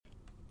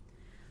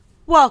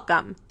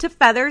Welcome to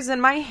Feathers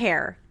in My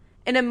Hair,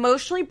 an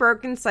Emotionally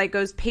Broken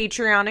Psycho's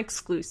Patreon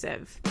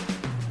exclusive.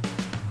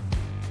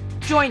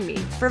 Join me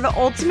for the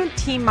ultimate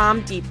teen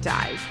mom deep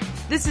dive.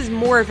 This is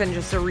more than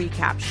just a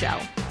recap show.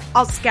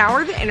 I'll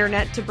scour the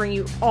internet to bring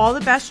you all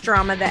the best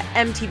drama that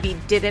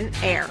MTV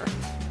didn't air.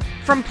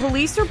 From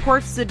police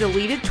reports to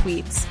deleted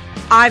tweets,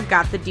 I've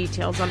got the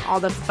details on all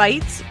the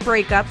fights,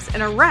 breakups,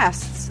 and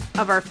arrests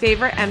of our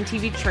favorite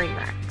MTV train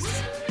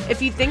wrecks.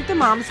 If you think the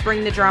moms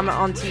bring the drama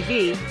on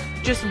TV,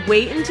 just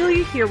wait until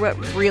you hear what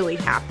really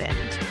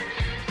happened.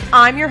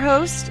 I'm your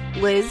host,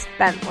 Liz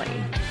Bentley.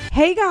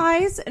 Hey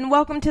guys, and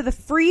welcome to the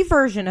free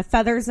version of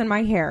Feathers in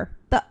My Hair,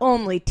 the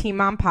only Teen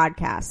Mom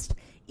podcast.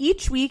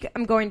 Each week,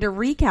 I'm going to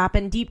recap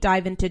and deep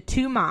dive into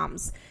two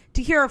moms.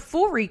 To hear a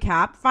full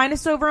recap, find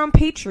us over on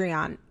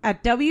Patreon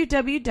at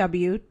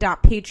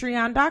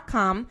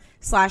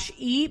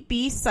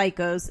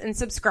www.patreon.com/ebpsychos and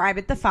subscribe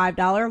at the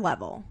 $5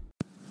 level.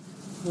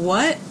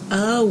 What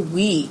a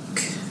week.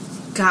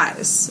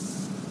 Guys,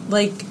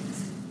 the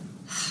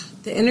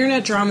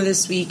internet drama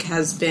this week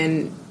has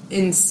been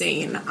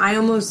insane. I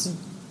almost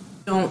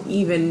don't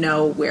even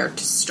know where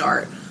to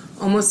start.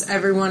 Almost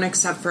everyone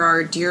except for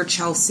our dear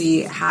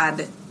Chelsea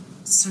had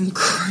some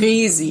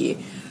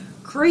crazy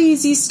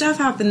stuff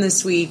happen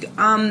this week.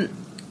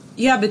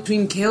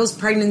 Between Kale's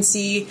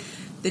pregnancy,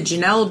 the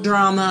Janelle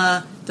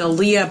drama, the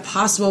Leah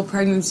possible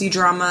pregnancy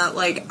drama,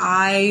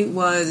 I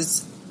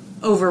was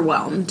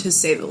overwhelmed, to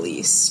say the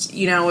least.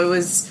 You know, it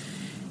was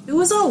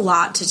a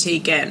lot to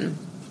take in.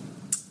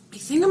 I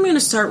think I'm going to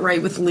start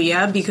right with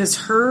Leah because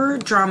her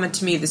drama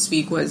to me this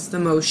week was the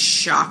most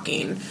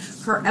shocking.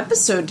 Her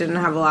episode didn't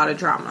have a lot of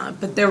drama,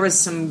 but there was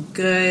some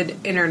good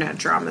internet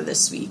drama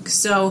this week.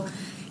 So,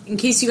 in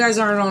case you guys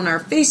aren't on our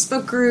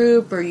Facebook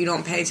group or you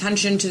don't pay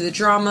attention to the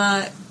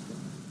drama,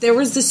 there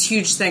was this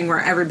huge thing where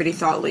everybody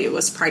thought Leah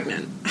was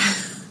pregnant.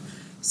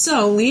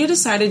 So, Leah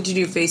decided to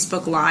do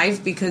Facebook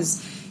Live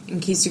because, in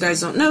case you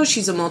guys don't know,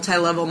 she's a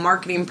multi-level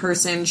marketing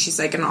person. She's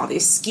in all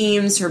these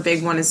schemes. Her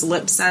big one is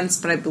Lip Sense,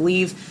 but I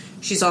believe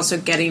she's also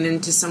getting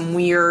into some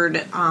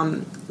weird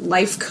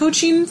life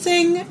coaching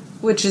thing,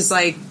 which is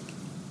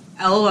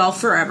LOL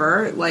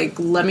forever.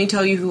 Let me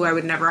tell you who I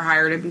would never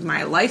hire to be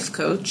my life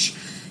coach.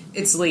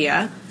 It's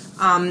Leah.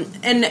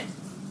 And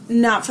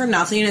not for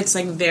nothing, it's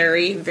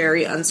very,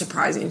 very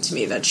unsurprising to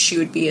me that she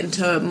would be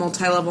into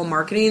multi-level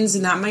marketings,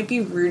 and that might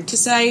be rude to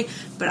say,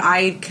 but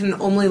I can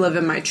only live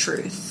in my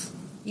truth.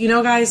 You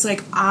know, guys,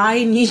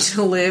 I need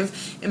to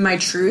live in my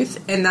truth,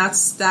 and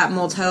that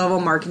multi-level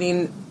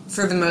marketing,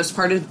 for the most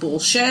part, is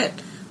bullshit.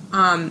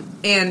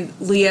 And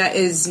Leah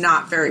is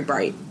not very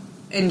bright,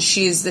 and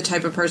she's the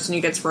type of person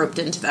who gets roped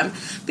into them.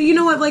 But you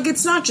know what?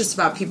 It's not just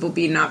about people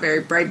being not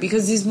very bright,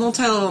 because these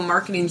multi-level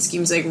marketing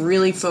schemes,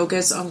 really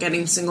focus on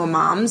getting single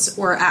moms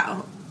or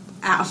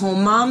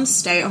at-home moms,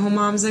 stay-at-home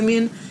moms, I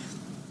mean.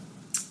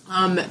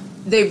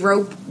 They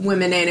rope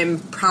women in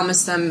and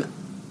promise them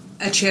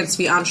a chance to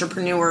be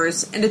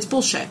entrepreneurs, and it's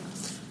bullshit.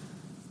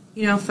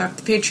 You know, fuck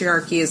the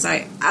patriarchy, as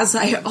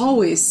I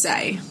always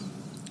say.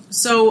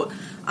 So,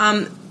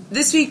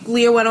 this week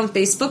Leah went on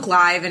Facebook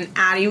Live, and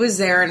Addie was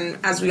there, and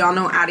as we all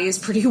know, Addie is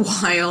pretty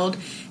wild,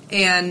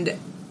 and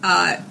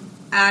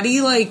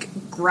Addie,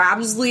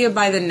 grabs Leah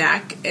by the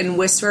neck and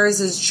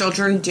whispers, as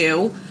children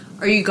do,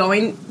 are you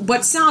going,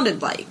 what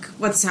sounded like,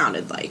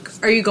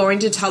 are you going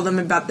to tell them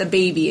about the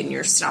baby in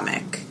your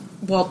stomach?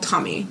 Well,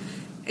 tummy.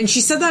 And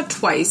she said that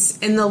twice,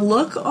 and the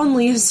look on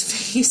Leah's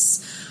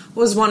face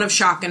was one of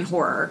shock and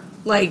horror.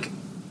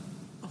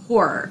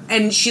 Horror.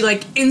 And she,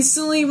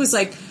 instantly was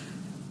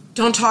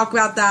don't talk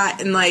about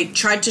that, and,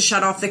 tried to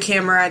shut off the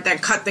camera, then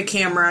cut the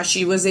camera.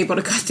 She was able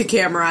to cut the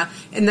camera,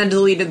 and then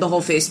deleted the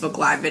whole Facebook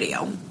Live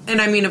video. And,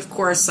 I mean, of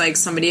course,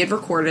 somebody had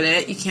recorded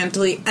it. You can't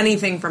delete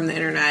anything from the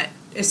internet,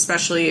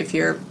 especially if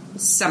you're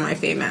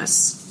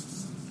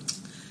semi-famous.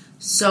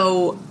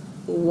 So,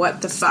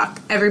 what the fuck?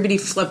 Everybody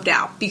flipped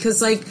out,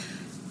 because,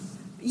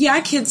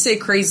 yeah, kids say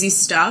crazy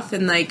stuff,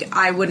 and,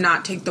 I would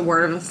not take the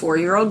word of a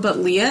 4-year-old, but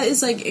Leah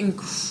is,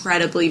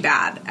 incredibly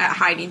bad at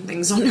hiding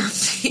things on her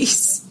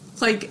face.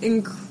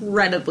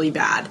 Incredibly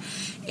bad.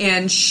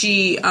 And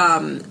she,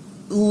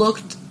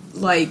 looked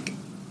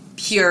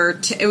pure,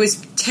 it was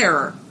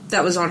terror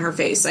that was on her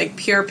face,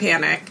 pure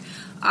panic.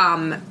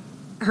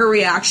 Her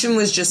reaction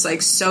was just,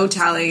 so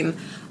telling.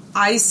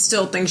 I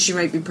still think she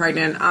might be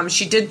pregnant.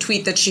 She did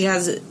tweet that she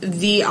has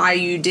the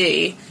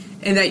IUD,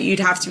 and that you'd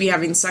have to be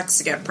having sex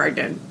to get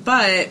pregnant.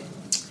 But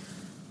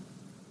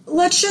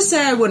let's just say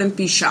I wouldn't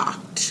be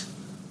shocked.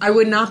 I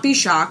would not be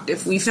shocked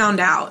if we found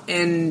out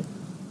in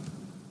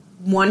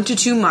 1 to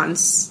 2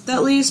 months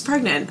that Leah's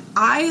pregnant.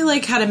 I,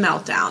 had a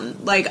meltdown.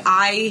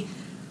 I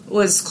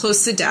was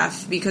close to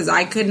death because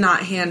I could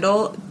not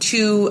handle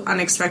 2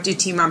 unexpected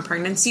teen mom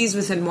pregnancies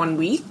within 1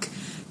 week.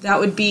 That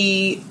would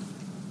be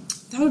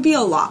a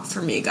lot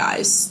for me,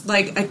 guys.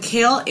 A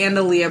Kale and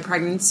a Leah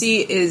pregnancy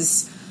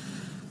is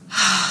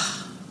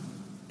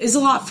a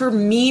lot for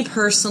me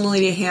personally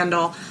to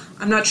handle.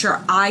 I'm not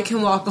sure I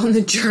can walk on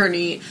the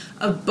journey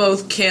of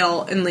both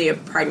Kale and Leah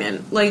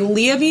pregnant. Like,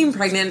 Leah being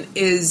pregnant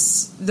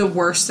is the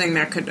worst thing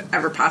that could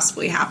ever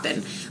possibly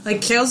happen.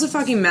 Like, Kale's a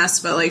fucking mess,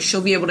 but, like,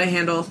 she'll be able to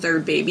handle a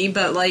third baby.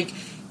 But, like,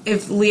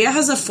 if Leah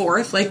has a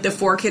fourth, like, the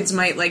 4 kids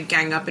might, like,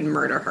 gang up and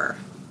murder her.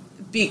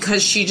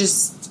 Because she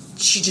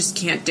just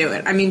can't do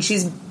it. I mean,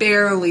 she's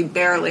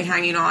barely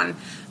hanging on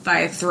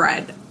by a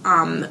thread,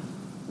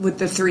 with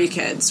the 3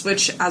 kids.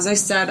 Which, as I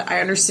said,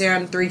 I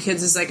understand 3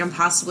 kids is, like,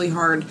 impossibly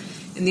hard.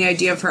 And the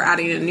idea of her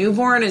adding a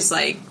newborn is,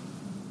 like,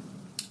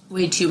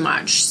 way too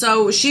much.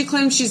 So she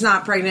claims she's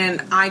not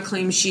pregnant. I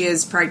claim she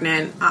is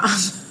pregnant.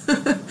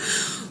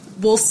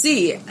 We'll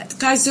see.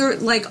 Guys,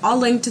 like, I'll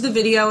link to the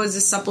video as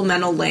a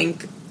supplemental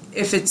link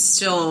if it's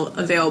still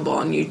available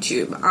on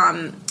YouTube.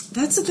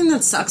 That's the thing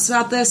that sucks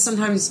about this.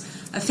 Sometimes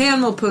a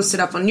fan will post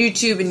it up on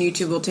YouTube and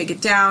YouTube will take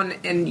it down,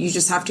 and you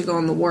just have to go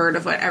on the word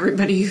of what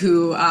everybody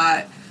who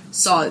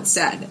saw it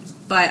said.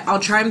 But I'll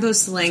try and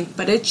post the link.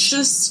 But it's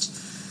just...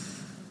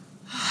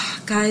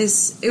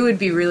 Guys, it would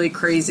be really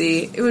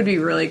crazy. It would be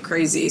really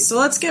crazy. So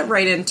let's get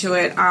right into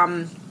it.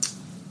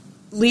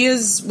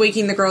 Leah's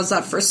waking the girls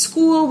up for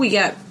school. We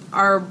get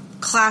our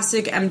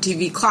classic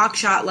MTV clock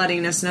shot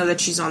letting us know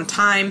that she's on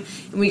time.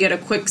 And we get a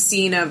quick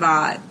scene of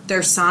their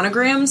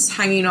sonograms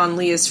hanging on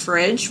Leah's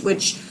fridge,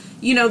 which,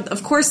 you know,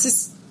 of course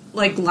this,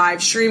 like,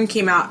 live stream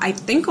came out, I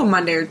think, on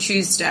Monday or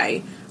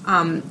Tuesday.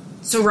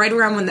 So right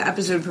around when the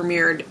episode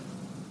premiered.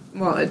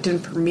 Well, it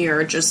didn't premiere,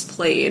 it just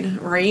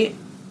played, right?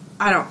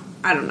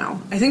 I don't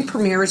know. I think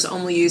premiere is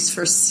only used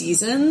for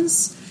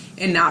seasons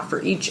and not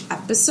for each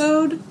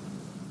episode.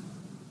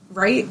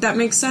 Right? That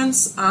makes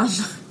sense? I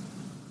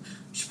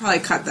should probably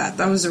cut that.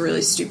 That was a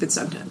really stupid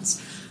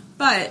sentence.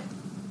 But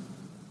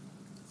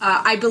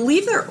I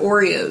believe they're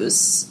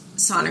Oreo's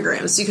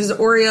sonograms because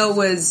Oreo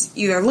was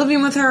either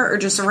living with her or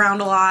just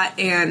around a lot,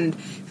 and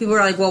people were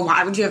like, well,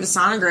 why would you have a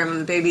sonogram if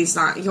the baby's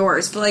not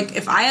yours? But, like,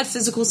 if I had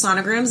physical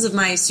sonograms of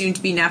my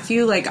soon-to-be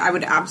nephew, like, I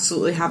would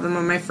absolutely have them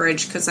on my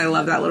fridge because I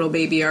love that little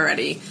baby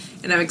already,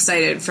 and I'm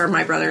excited for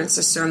my brother and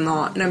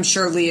sister-in-law, and I'm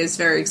sure Leah is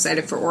very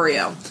excited for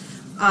Oreo.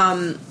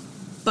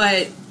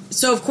 But,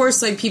 so, of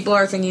course, like, people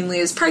are thinking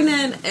Leah's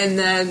pregnant, and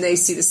then they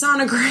see the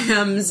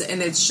sonograms,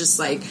 and it's just,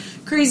 like,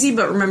 crazy,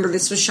 but remember,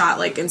 this was shot,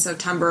 like, in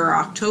September or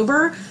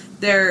October.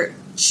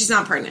 She's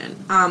not pregnant.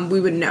 We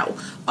would know.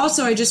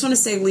 Also, I just want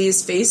to say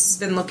Leah's face has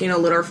been looking a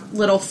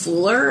little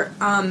fuller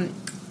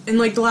in,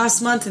 like, the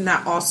last month, and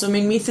that also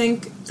made me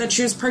think that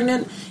she was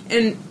pregnant.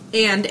 And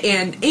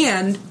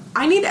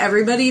I need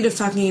everybody to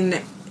fucking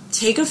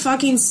take a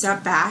fucking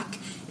step back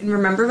and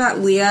remember that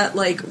Leah,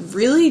 like,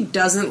 really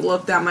doesn't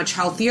look that much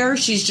healthier.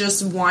 She's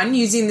just, 1,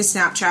 using the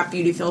Snapchat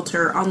beauty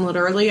filter on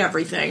literally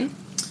everything.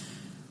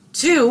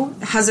 2,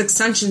 has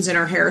extensions in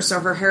her hair, so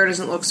her hair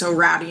doesn't look so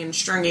ratty and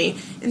stringy.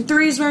 And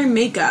 3, is wearing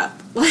makeup.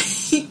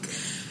 Like,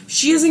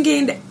 she hasn't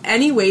gained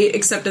any weight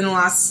except in the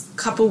last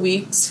couple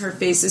weeks. Her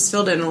face is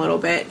filled in a little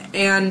bit.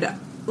 And,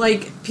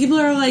 like, people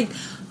are like,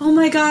 oh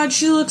my god,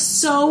 she looks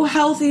so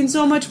healthy and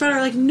so much better.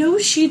 Like, no,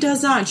 she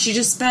does not. She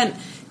just spent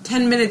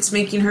 10 minutes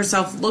making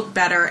herself look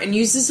better and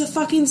uses a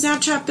fucking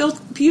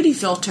Snapchat beauty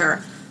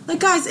filter. Like,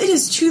 guys, it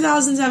is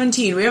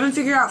 2017. We haven't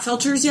figured out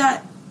filters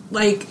yet?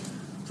 Like,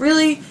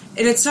 really?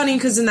 And it's funny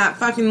because in that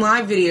fucking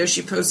live video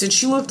she posted,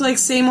 she looked like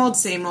same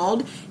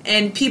old,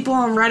 and people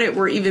on Reddit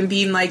were even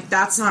being like,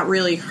 that's not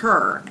really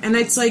her. And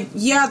it's like,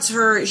 yeah, it's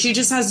her. She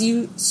just has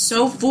you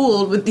so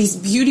fooled with these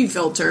beauty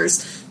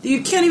filters that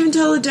you can't even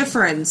tell the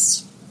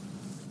difference.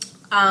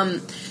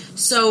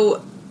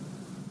 So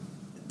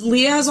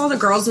Leah has all the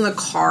girls in the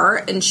car,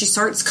 and she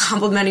starts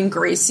complimenting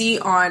Gracie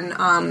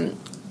on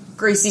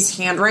Gracie's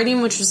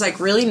handwriting, which was,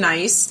 like, really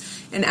nice.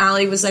 And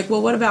Allie was like,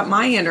 well, what about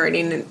my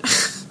handwriting? And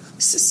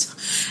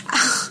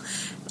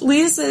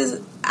Leah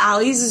says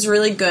Allie's is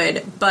really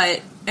good,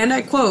 but, and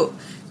I quote,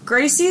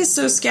 Gracie is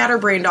so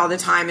scatterbrained all the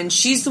time, and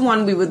she's the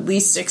one we would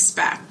least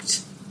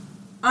expect.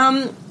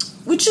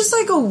 Which is,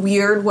 like, a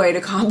weird way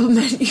to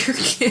compliment your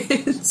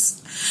kids.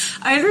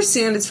 I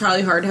understand it's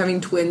probably hard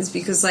having twins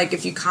because, like,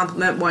 if you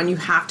compliment one, you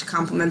have to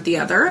compliment the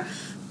other.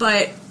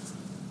 But,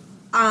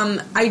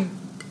 I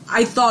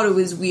thought it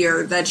was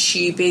weird that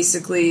she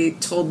basically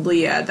told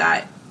Leah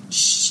that,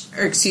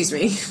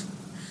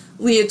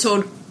 Leah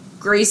told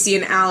Gracie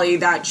and Allie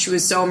that she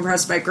was so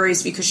impressed by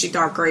Grace because she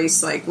thought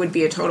Grace, like, would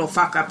be a total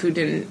fuck-up who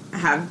didn't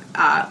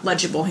have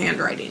legible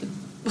handwriting.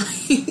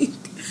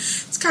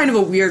 It's kind of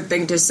a weird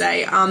thing to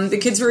say. The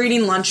kids were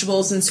eating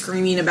Lunchables and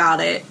screaming about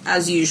it,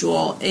 as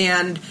usual,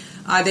 and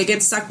they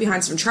get stuck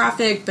behind some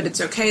traffic, but it's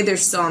okay, they're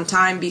still on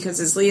time, because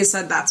as Leah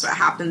said, that's what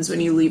happens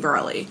when you leave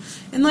early.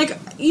 And, like,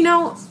 you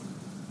know,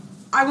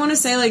 I want to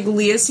say, like,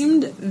 Leah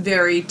seemed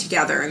very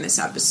together in this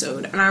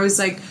episode, and I was,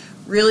 like,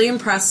 really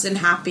impressed and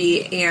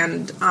happy,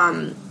 and,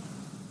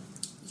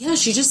 yeah,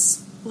 she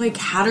just, like,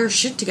 had her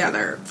shit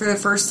together for the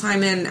first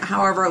time in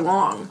however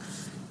long.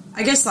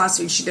 I guess last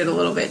week she did a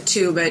little bit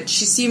too, but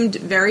she seemed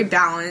very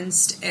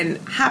balanced and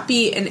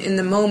happy and in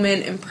the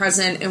moment and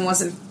present and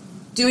wasn't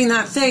doing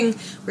that thing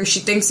where she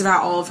thinks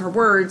about all of her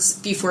words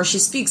before she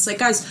speaks. Like,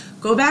 guys,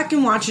 go back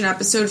and watch an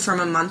episode from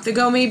a month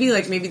ago, maybe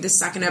the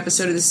second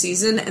episode of the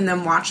season, and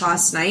then watch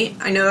last night.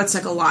 I know that's,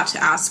 like, a lot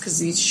to ask because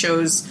these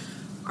shows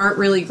aren't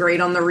really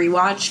great on the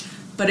rewatch,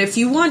 but if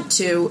you want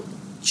to,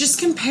 just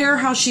compare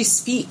how she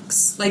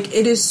speaks. Like,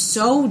 it is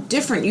so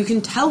different. You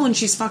can tell when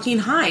she's fucking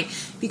high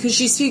because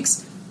she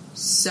speaks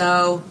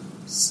so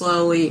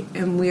slowly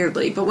and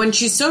weirdly. But when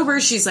she's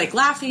sober, she's, like,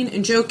 laughing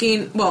and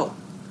joking. Well,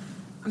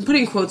 I'm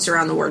putting quotes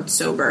around the word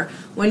sober.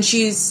 When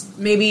she's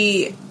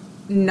maybe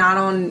not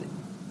on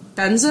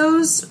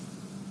benzos,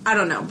 I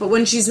don't know. But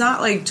when she's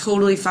not, like,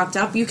 totally fucked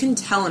up, you can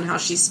tell in how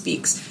she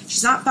speaks.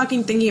 She's not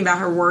fucking thinking about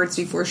her words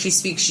before she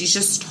speaks. She's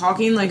just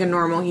talking like a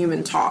normal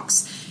human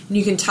talks. And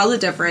you can tell the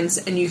difference,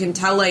 and you can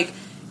tell, like,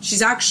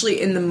 she's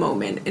actually in the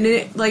moment. And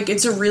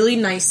it's a really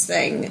nice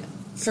thing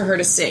for her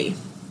to see.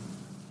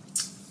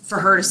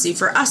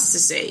 For us to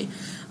see.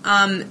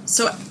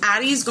 So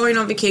Addie's going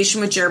on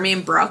vacation with Jeremy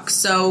and Brooke.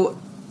 So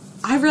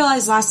I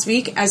realized last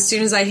week, as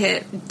soon as I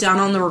hit done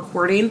on the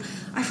recording,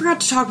 I forgot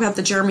to talk about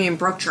the Jeremy and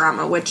Brooke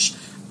drama, which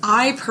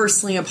I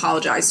personally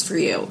apologize to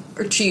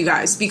you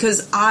guys,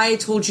 because I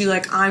told you,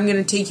 like, I'm going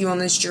to take you on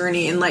this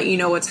journey and let you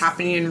know what's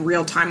happening in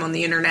real time on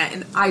the internet,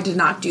 and I did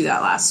not do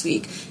that last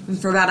week. And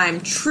for that,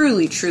 I'm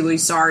truly, truly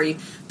sorry.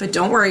 But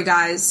don't worry,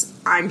 guys,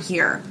 I'm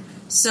here.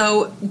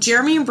 So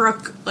Jeremy and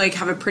Brooke, like,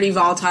 have a pretty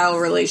volatile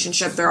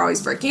relationship. They're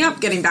always breaking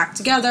up, getting back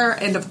together,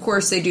 and of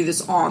course they do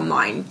this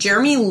online.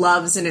 Jeremy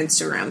loves an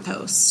Instagram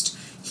post.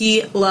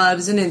 He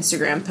loves an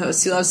Instagram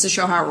post. He loves to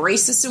show how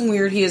racist and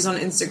weird he is on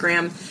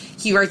Instagram.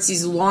 He writes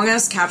these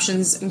long-ass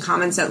captions and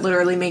comments that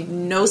literally make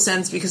no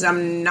sense because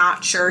I'm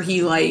not sure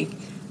he, like,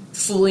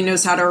 fully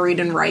knows how to read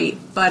and write.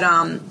 But,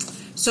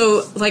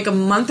 so, like, a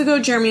month ago,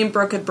 Jeremy and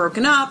Brooke had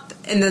broken up,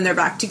 and then they're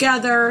back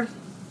together.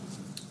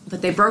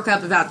 But they broke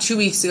up about 2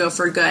 weeks ago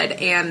for good,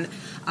 and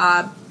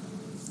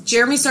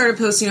Jeremy started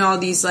posting all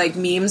these, like,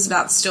 memes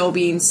about still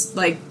being,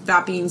 like,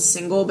 about being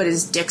single, but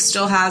his dick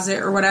still has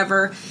it or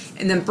whatever.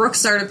 And then Brooke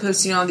started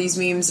posting all these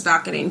memes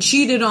about getting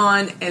cheated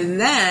on,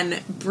 and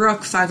then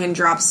Brooke fucking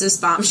drops this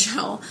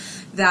bombshell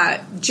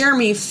that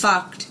Jeremy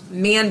fucked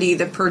Mandy,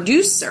 the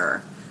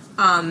producer,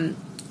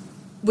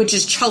 which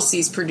is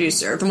Chelsea's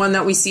producer, the one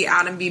that we see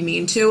Adam be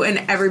mean to, and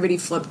everybody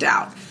flipped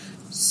out.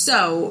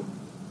 So,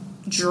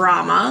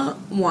 drama,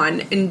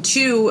 one, and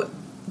two,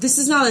 this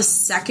is not a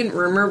second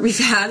rumor we've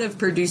had of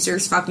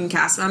producers fucking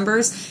cast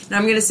members. And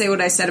I'm going to say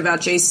what I said about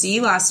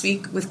JC last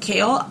week with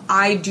Kale.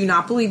 I do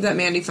not believe that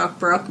Mandy fucked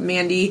Brooke.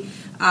 Mandy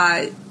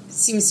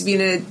seems to be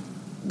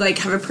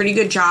have a pretty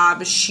good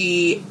job.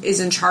 She is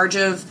in charge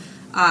of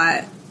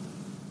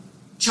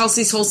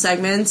Chelsea's whole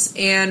segments.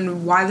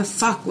 And why the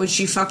fuck would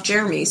she fuck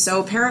Jeremy?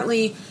 So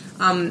apparently,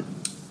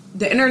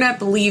 the internet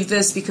believed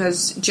this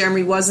because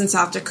Jeremy was in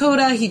South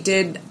Dakota. He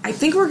did, I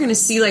think we're going to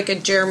see, like, a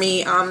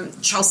Jeremy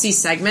Chelsea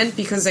segment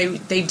because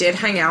they did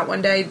hang out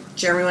one day.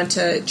 Jeremy went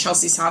to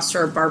Chelsea's house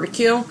for a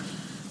barbecue.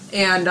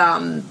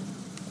 And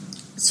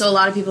so a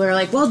lot of people are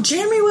like, well,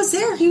 Jeremy was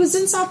there. He was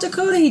in South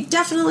Dakota. He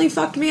definitely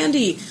fucked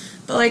Mandy.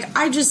 But, like,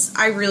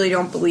 I really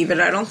don't believe it.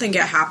 I don't think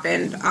it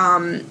happened.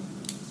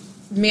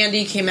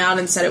 Mandy came out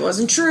and said it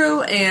wasn't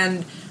true.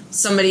 And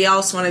somebody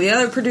else, one of the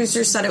other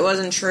producers, said it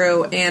wasn't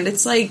true. And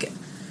it's like,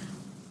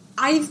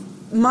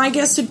 my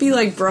guess would be,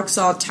 like, Brooke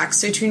saw a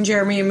text between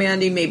Jeremy and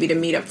Mandy, maybe to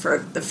meet up for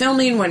the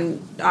filming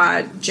when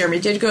Jeremy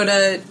did go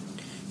to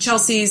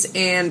Chelsea's,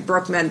 and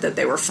Brooke meant that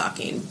they were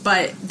fucking.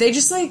 But they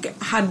just, like,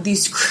 had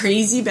these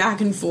crazy back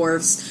and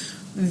forths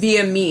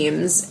via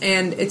memes,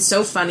 and it's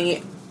so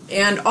funny.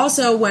 And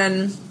also,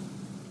 when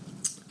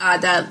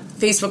that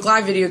Facebook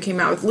Live video came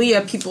out with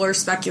Leah, people are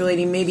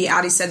speculating maybe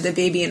Addie said the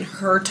baby in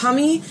her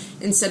tummy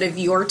instead of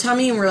your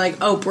tummy, and we're like,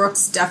 oh,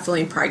 Brooke's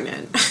definitely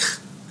pregnant.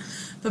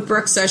 But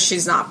Brooke says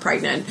she's not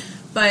pregnant.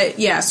 But,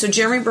 yeah, so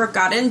Jeremy and Brooke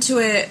got into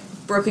it.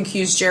 Brooke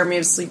accused Jeremy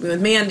of sleeping with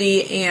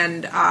Mandy,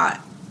 and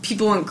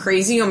people went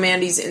crazy on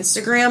Mandy's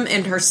Instagram,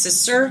 and her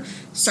sister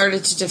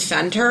started to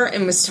defend her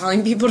and was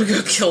telling people to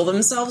go kill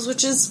themselves,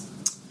 which is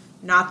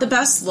not the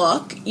best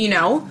look, you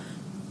know.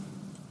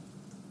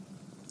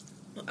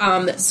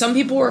 Some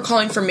people were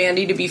calling for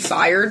Mandy to be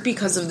fired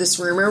because of this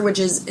rumor, which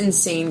is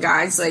insane,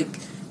 guys. Like,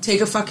 take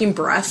a fucking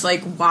breath.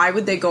 Like, why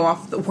would they go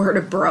off the word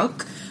of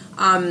Brooke?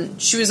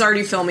 She was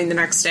already filming the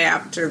next day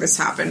after this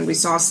happened. We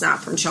saw a snap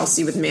from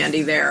Chelsea with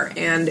Mandy there,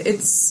 and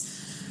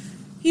it's,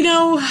 you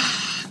know,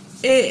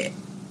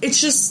 it's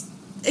just,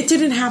 it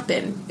didn't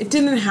happen. It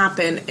didn't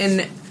happen,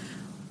 and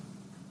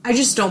I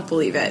just don't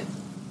believe it.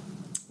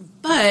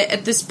 But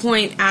at this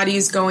point,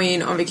 Addie's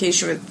going on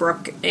vacation with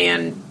Brooke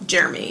and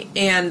Jeremy,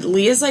 and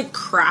Leah's, like,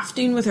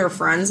 crafting with her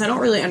friends. I don't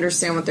really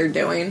understand what they're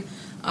doing.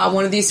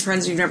 One of these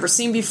friends we've never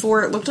seen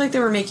before, it looked like they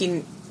were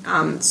making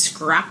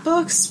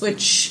scrapbooks,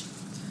 which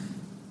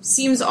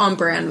seems on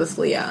brand with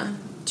Leah.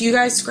 Do you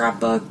guys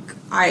scrapbook?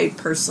 I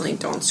personally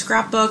don't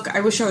scrapbook.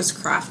 I wish I was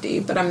crafty,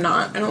 but I'm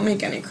not. I don't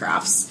make any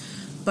crafts.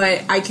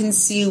 But I can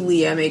see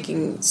Leah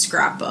making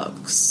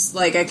scrapbooks.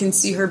 Like, I can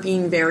see her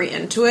being very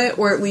into it,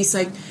 or at least,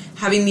 like,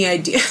 having the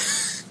idea.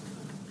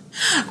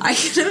 I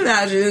can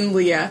imagine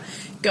Leah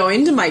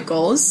going to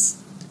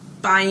Michael's,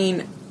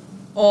 buying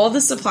all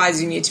the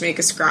supplies you need to make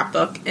a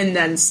scrapbook and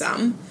then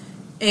some,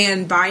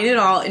 and buying it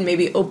all and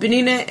maybe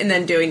opening it and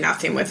then doing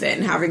nothing with it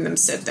and having them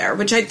sit there,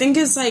 which I think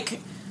is like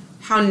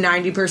how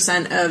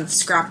 90% of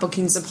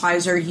scrapbooking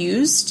supplies are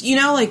used. You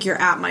know, like you're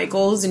at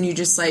Michael's and you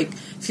just like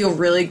feel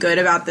really good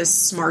about this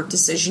smart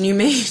decision you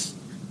made.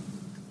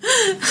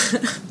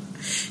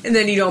 And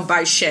then you don't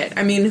buy shit.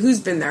 I mean, who's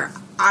been there?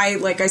 I,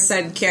 like I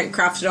said, can't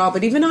craft at all,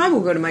 but even I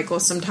will go to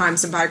Michael's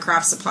sometimes and buy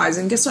craft supplies,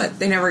 and guess what?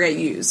 They never get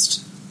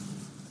used.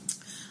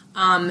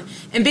 And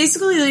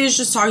basically Leah's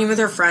just talking with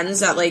her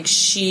friends that, like,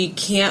 she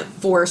can't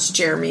force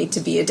Jeremy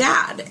to be a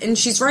dad. And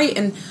she's right,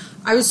 and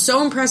I was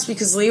so impressed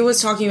because Leah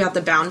was talking about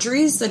the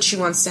boundaries that she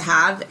wants to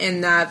have,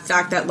 and the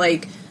fact that,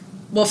 like,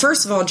 well,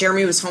 first of all,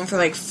 Jeremy was home for,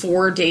 like,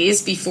 4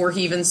 days before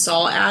he even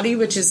saw Addie,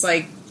 which is,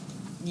 like,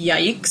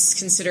 yikes,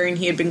 considering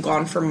he had been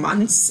gone for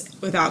months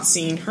without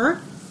seeing her,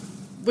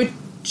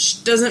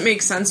 which doesn't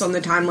make sense on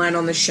the timeline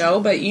on the show,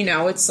 but, you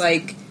know, it's,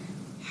 like,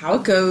 how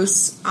it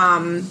goes.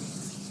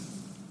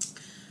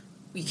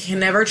 We can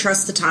never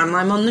trust the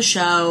timeline on the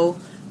show,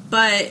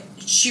 but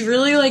she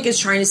really, like, is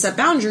trying to set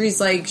boundaries.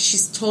 Like,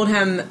 she's told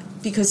him,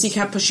 because he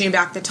kept pushing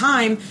back the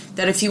time,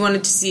 that if he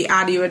wanted to see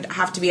Addie, it would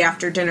have to be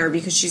after dinner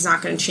because she's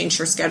not going to change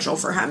her schedule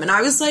for him. And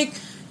I was like,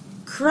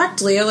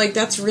 correct, Leah, like,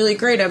 that's really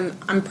great.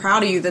 I'm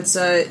proud of you. That's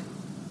a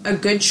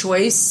good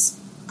choice.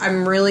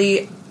 I'm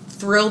really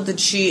thrilled that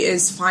she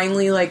is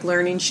finally, like,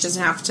 learning she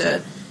doesn't have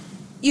to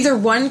either,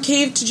 one,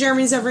 cave to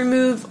Jeremy's every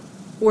move,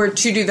 or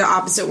two, do the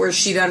opposite where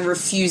she then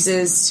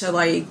refuses to,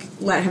 like,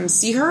 let him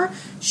see her.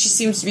 She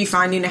seems to be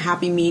finding a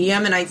happy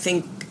medium, and I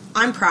think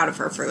I'm proud of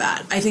her for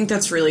that. I think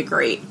that's really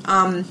great.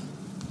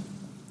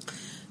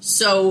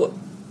 So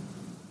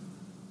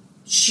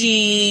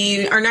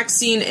our next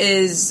scene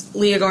is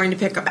Leah going to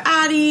pick up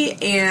Addie,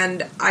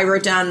 and I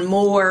wrote down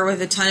more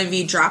with a ton of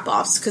V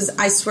drop-offs, because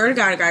I swear to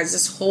God, guys,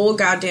 this whole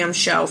goddamn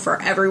show for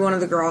every one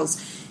of the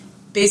girls,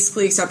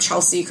 basically except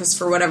Chelsea, because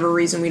for whatever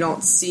reason we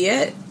don't see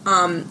it,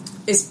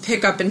 is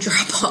pickup and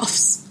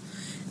drop-offs.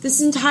 This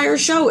entire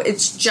show,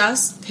 it's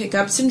just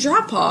pickups and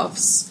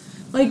drop-offs.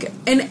 Like,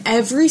 in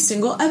every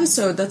single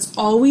episode, that's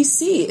all we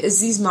see,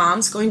 is these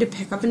moms going to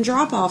pick up and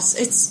drop-offs.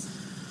 It's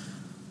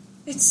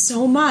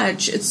so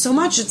much. It's so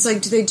much. It's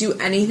like, do they do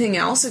anything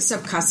else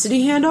except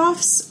custody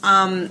handoffs?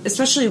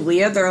 Especially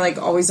Leah, they're, like,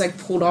 always, like,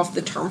 pulled off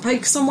the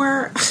turnpike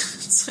somewhere.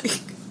 It's, like,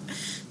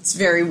 it's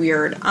very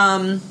weird.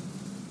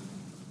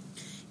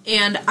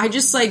 And I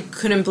just, like,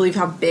 couldn't believe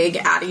how big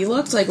Addie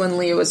looked, like, when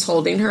Leah was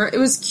holding her. It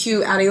was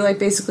cute. Addie, like,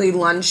 basically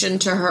lunged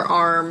into her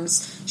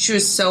arms. She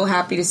was so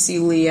happy to see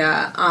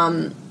Leah.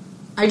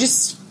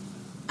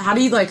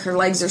 Addie, like, her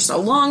legs are so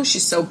long.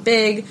 She's so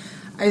big.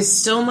 I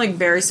still am, like,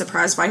 very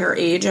surprised by her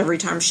age every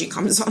time she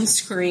comes on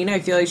screen. I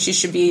feel like she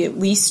should be at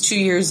least 2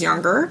 years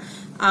younger.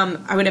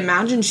 I would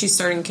imagine she's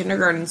starting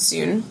kindergarten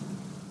soon.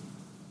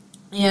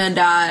 And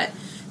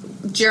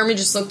Jeremy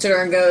just looked at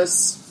her and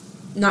goes,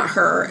 not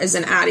her as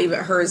in Addie,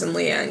 but her as in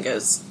Leah, and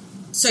goes,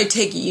 so I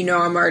take it you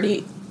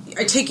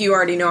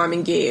already know I'm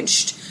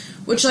engaged.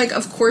 Which, like,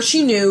 of course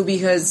she knew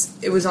because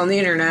it was on the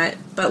internet,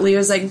 but Leah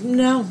was like,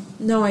 no,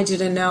 I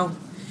didn't know.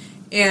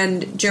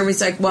 And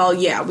Jeremy's like, well,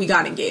 yeah, we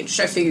got engaged.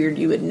 I figured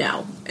you would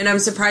know. And I'm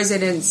surprised they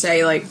didn't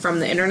say, like, from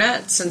the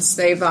internet, since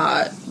they've,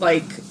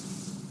 like,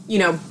 you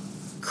know,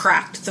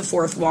 cracked the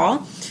fourth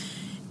wall.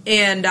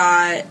 And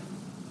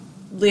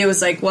Leah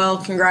was like, well,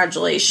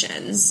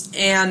 congratulations.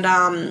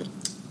 And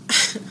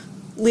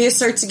Leah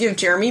starts to give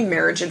Jeremy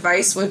marriage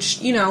advice,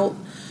 which, you know,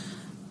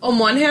 on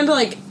one hand,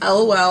 like,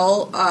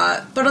 LOL,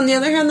 but on the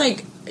other hand,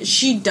 like,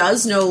 she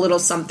does know a little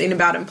something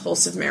about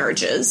impulsive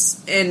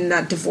marriages, and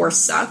that divorce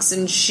sucks,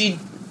 and she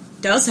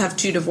does have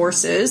 2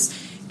 divorces,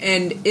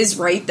 and is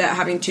right that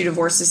having 2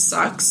 divorces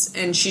sucks,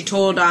 and she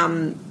told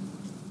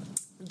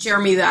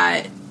Jeremy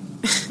that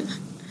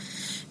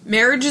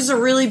marriage is a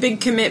really big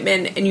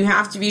commitment, and you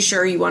have to be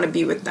sure you want to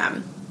be with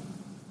them.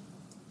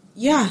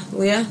 Yeah,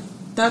 Leah,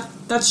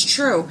 that's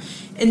true.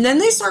 And then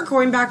they start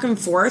going back and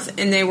forth,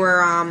 and they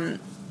were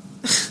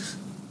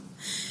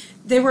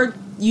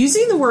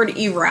using the word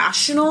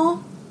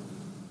irrational,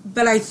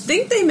 but I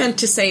think they meant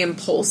to say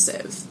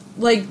impulsive.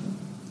 Like,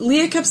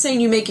 Leah kept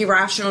saying, you make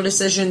irrational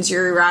decisions,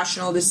 you're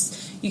irrational,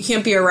 you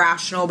can't be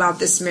irrational about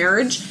this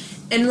marriage.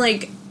 And,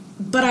 like,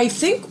 but I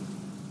think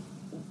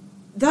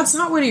that's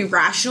not what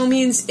irrational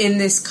means in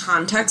this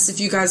context. If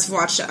you guys have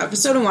watched the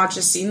episode and watched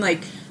the scene,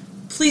 like,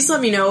 please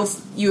let me know if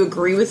you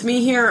agree with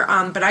me here.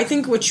 But I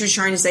think what she was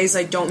trying to say is,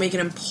 like, don't make an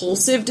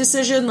impulsive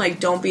decision.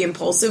 Like, don't be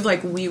impulsive.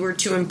 Like, we were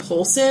too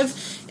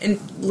impulsive. And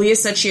Leah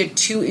said she had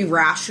 2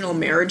 irrational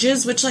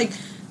marriages, which, like,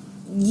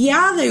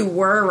 yeah, they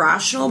were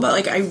irrational, but,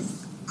 like,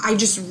 I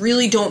just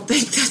really don't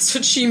think that's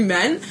what she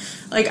meant.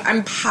 Like,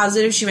 I'm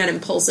positive she meant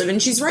impulsive,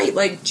 and she's right.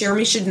 Like,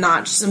 Jeremy should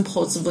not just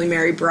impulsively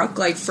marry Brooke,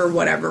 like, for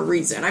whatever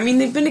reason. I mean,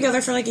 they've been together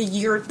for, like, a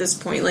year at this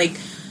point. Like,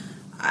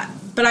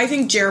 but I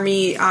think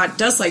Jeremy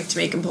does like to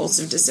make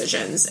impulsive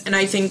decisions, and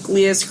I think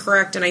Leah's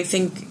correct, and I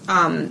think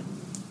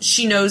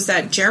she knows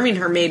that Jeremy and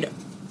her made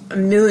a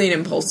million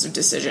impulsive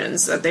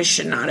decisions that they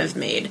should not have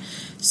made.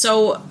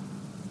 So,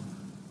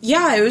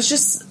 yeah, it was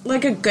just,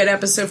 like, a good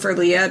episode for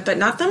Leah, but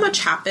not that much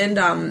happened.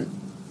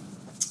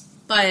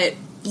 But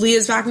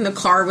Leah's back in the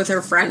car with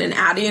her friend and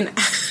Addie, and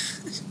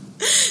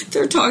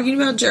they're talking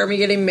about Jeremy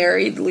getting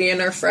married, Leah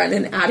and her friend,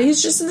 and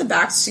Addie's just in the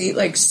back seat,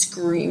 like,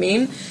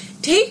 screaming,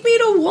 "Take me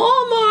to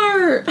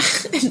Walmart!"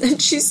 And then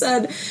she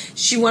said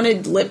she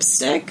wanted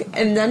lipstick,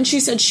 and then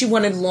she said she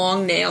wanted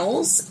long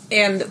nails,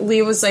 and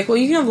Leah was like, well,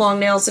 you can have long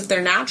nails if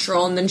they're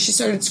natural, and then she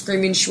started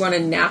screaming she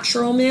wanted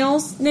natural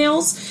nails,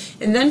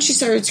 and then she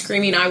started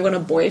screaming, I want a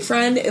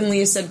boyfriend, and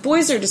Leah said,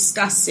 boys are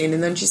disgusting,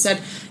 and then she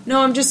said, no,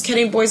 I'm just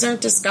kidding, boys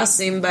aren't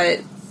disgusting, but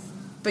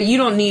you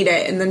don't need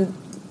it, and then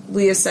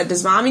Leah said,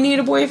 does mommy need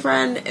a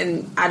boyfriend?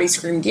 And Addie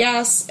screamed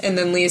yes, and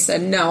then Leah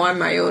said, no, I'm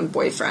my own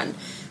boyfriend,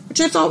 which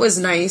I thought was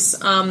nice.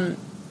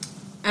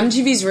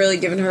 MTV's really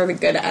given her a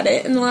good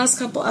edit in the last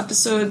couple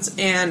episodes,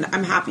 and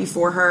I'm happy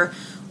for her.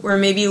 Or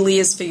maybe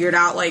Leah's figured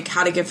out, like,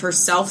 how to give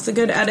herself the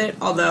good edit,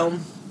 although,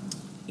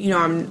 you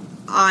know,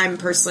 I'm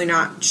personally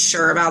not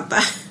sure about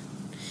that,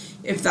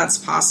 if that's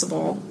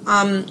possible.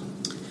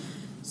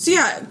 So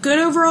yeah, good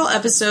overall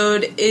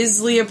episode.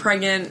 Is Leah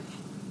pregnant?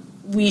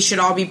 We should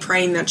all be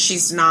praying that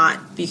she's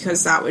not,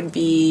 because that would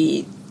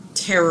be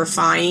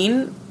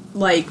terrifying,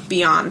 like,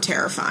 beyond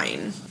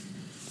terrifying.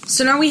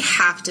 So now we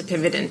have to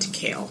pivot into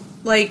Kale.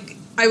 Like,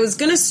 I was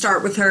going to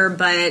start with her,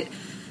 but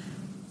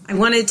I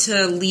wanted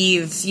to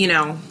leave, you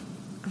know,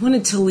 I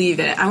wanted to leave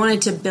it. I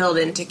wanted to build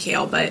into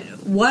Kale, but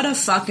what a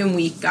fucking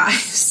week,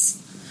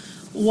 guys.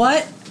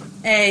 What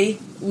a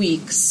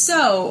week.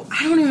 So,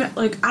 I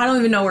don't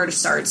even know where to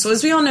start. So,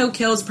 as we all know,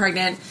 Kale's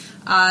pregnant.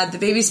 The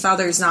baby's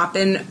father has not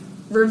been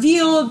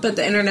revealed, but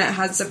the internet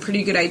has a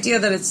pretty good idea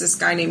that it's this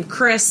guy named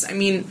Chris. I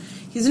mean,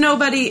 he's a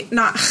nobody,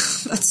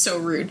 that's so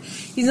rude.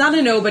 He's not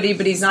a nobody,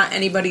 but he's not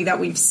anybody that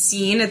we've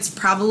seen. It's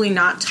probably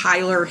not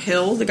Tyler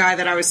Hill, the guy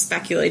that I was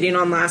speculating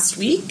on last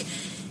week.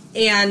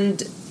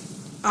 And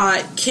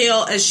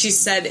Kale, as she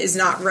said, is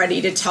not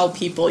ready to tell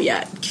people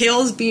yet.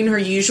 Kale is being her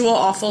usual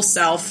awful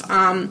self.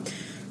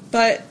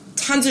 But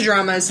tons of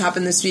drama has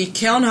happened this week.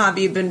 Kale and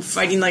Javi have been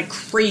fighting like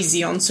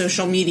crazy on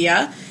social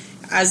media,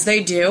 as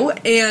they do.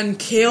 And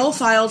Kale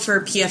filed for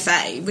a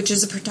PFA, which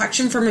is a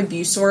protection from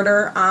abuse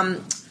order.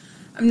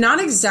 I'm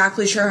not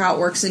exactly sure how it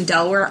works in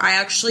Delaware. I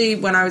actually,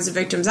 when I was a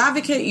victim's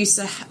advocate, used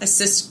to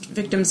assist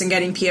victims in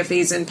getting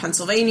PFAs in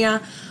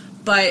Pennsylvania.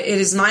 But it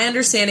is my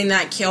understanding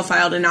that Kale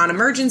filed a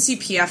non-emergency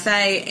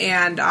PFA,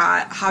 and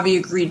Javi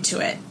agreed to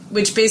it,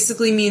 which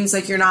basically means,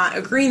 like, you're not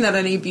agreeing that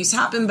any abuse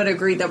happened, but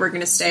agreed that we're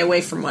going to stay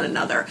away from one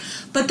another.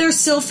 But they're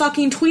still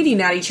fucking tweeting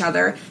at each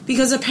other,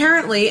 because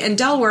apparently in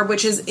Delaware,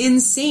 which is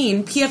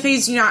insane,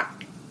 PFAs do not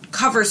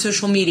cover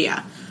social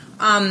media.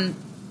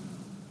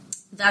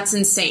 That's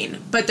insane.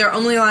 But they're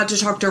only allowed to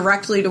talk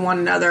directly to one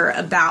another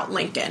about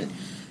Lincoln.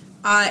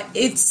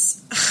 It's...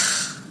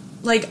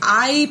 Like,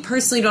 I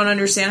personally don't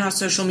understand how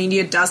social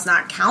media does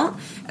not count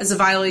as a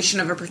violation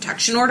of a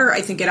protection order.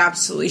 I think it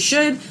absolutely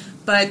should,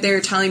 but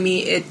they're telling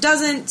me it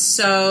doesn't,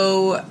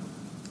 so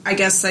I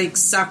guess, like,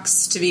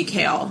 sucks to be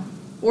Kale.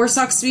 Or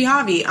sucks to be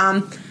Javi.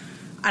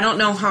 I don't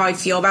know how I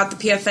feel about the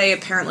PFA.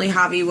 Apparently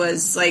Javi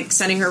was, like,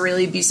 sending her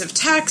really abusive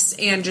texts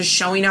and just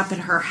showing up at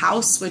her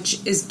house,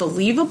 which is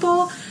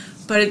believable.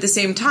 But at the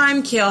same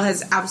time, Kale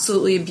has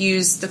absolutely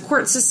abused the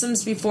court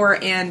systems before,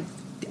 and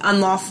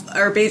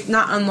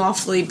not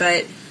unlawfully,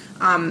 but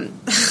I'm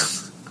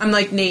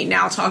like Nate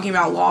now talking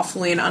about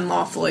lawfully and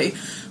unlawfully,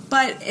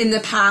 but in the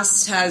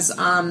past has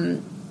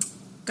gotten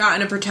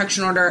a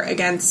protection order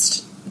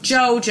against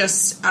Joe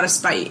just out of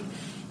spite.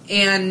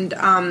 And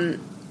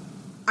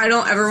I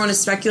don't ever want to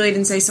speculate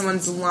and say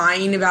someone's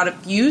lying about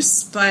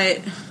abuse, but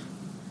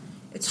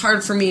it's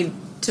hard for me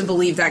to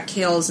believe that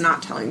Kale is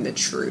not telling the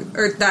truth,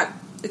 or that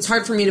it's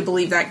hard for me to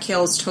believe that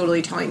Kale is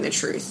totally telling the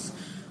truth.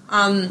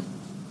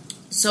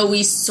 So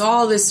we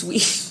saw this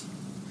week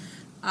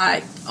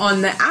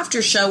on the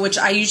after show, which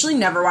I usually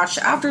never watch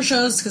the after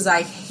shows because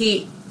I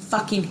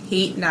fucking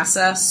hate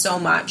Nessa so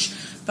much.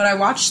 But I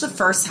watched the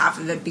first half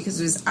of it because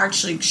it was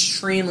actually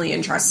extremely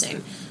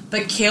interesting.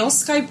 But Kale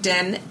Skyped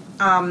in.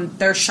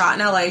 They're shot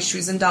in LA. She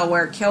was in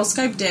Delaware. Kale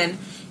Skyped in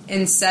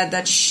and said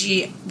that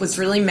she was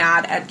really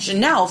mad at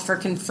Janelle for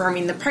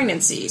confirming the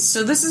pregnancy.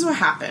 So this is what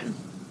happened.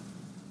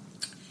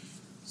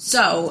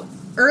 So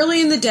early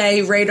in the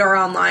day, Radar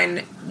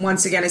Online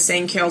once again is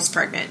saying Kale's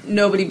pregnant.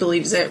 Nobody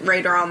believes it.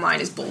 Radar Online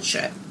is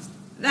bullshit.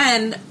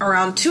 Then,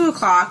 around 2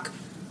 o'clock,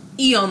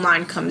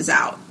 E-Online comes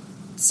out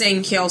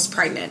saying Kale's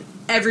pregnant.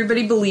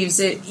 Everybody believes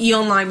it.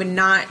 E-Online would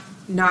not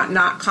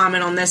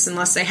comment on this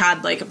unless they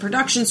had, like, a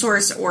production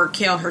source or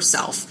Kale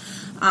herself.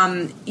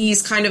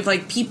 E's kind of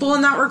like people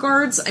in that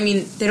regards. I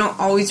mean, they don't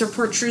always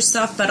report true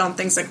stuff, but on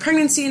things like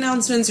pregnancy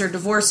announcements or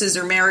divorces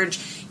or marriage,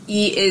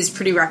 E is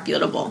pretty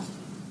reputable.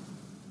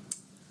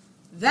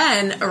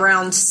 Then,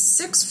 around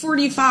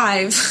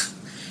 6:45,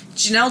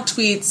 Janelle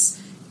tweets,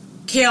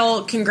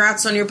 Kale,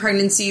 congrats on your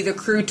pregnancy. The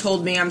crew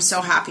told me I'm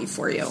so happy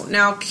for you.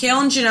 Now, Kale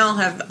and Janelle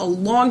have a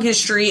long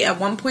history. At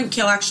one point,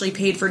 Kale actually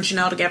paid for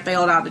Janelle to get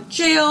bailed out of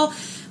jail.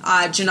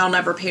 Janelle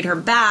never paid her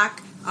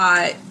back.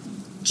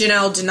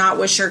 Janelle did not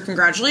wish her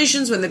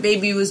congratulations when the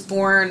baby was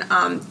born.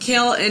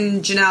 Kail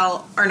and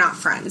Janelle are not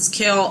friends.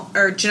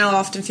 Janelle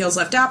often feels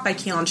left out by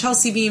Kail and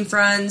Chelsea being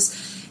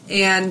friends,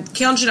 and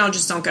Kail and Janelle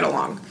just don't get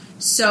along.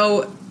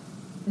 So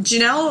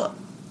Janelle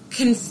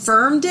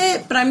confirmed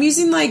it, but I'm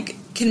using like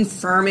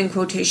confirm in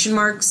quotation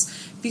marks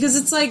because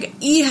it's like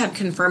E had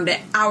confirmed it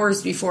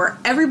hours before.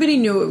 Everybody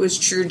knew it was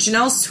true.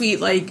 Janelle's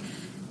tweet, like,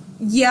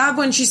 yeah,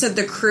 when she said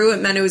the crew,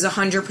 it meant it was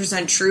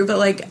 100% true, but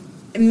like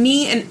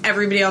me and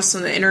everybody else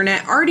on the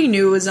internet already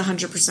knew it was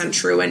 100%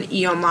 true, and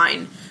E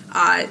Online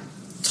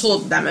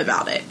told them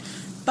about it.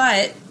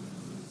 But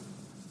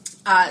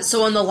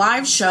so on the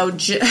live show,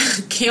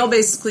 Kail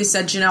basically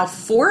said Janelle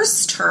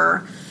forced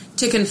her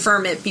to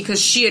confirm it because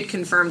she had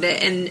confirmed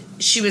it, and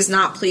she was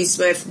not pleased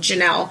with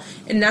Janelle.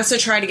 And Nessa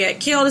tried to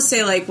get Kail to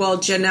say, like, well,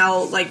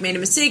 Janelle, like, made a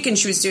mistake and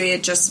she was doing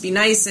it just to be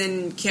nice,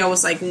 and Kail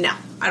was like, no,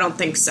 I don't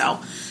think so.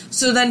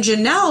 So then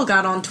Janelle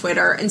got on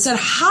Twitter and said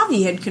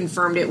Javi had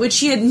confirmed it, which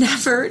he had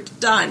never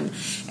done.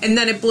 And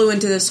then it blew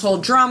into this whole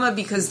drama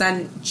because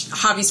then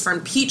Javi's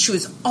friend Peach, who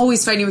was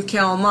always fighting with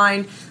Kail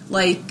online,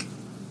 like,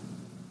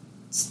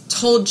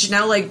 told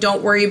Janelle, like,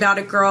 don't worry about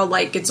it, girl.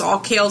 Like, it's all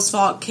Kail's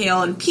fault.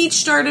 Kail and Peach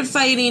started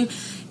fighting.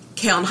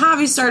 Kail and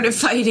Javi started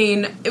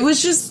fighting. It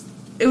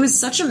was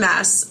such a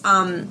mess.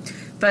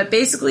 But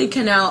basically,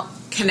 Canel.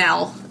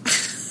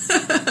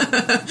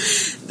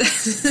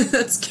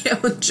 That's Kail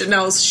and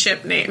Janelle's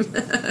ship name.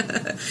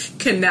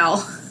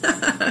 Canel.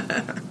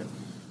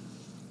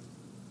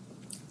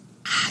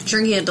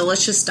 Drinking a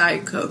delicious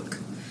Diet Coke.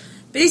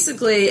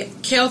 Basically,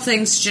 Kail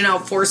thinks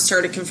Janelle forced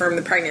her to confirm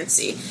the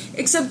pregnancy.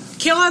 Except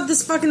Kail had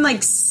this fucking,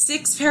 like,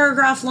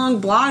 6-paragraph long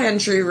blog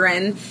entry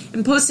written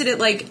and posted it,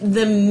 like,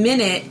 the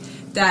minute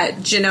that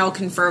Janelle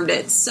confirmed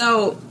it.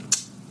 So,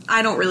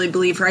 I don't really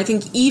believe her. I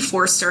think E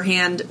forced her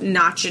hand,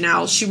 not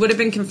Janelle. She would have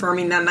been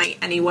confirming that night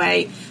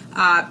anyway.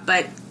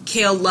 But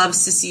Kail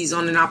loves to seize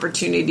on an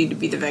opportunity to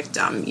be the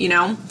victim, you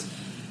know?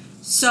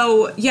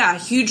 So, yeah,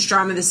 huge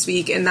drama this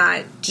week in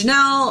that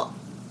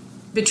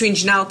between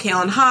Janelle,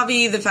 Kail, and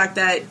Javi, the fact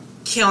that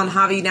Kail and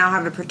Javi now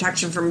have a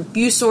protection from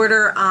abuse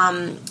order,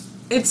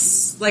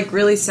 it's, like,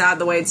 really sad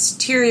the way it's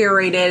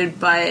deteriorated,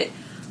 but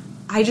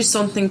I just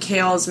don't think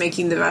Kail is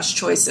making the best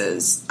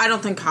choices. I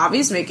don't think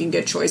Javi's making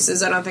good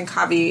choices. I don't think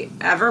Javi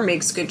ever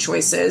makes good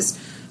choices,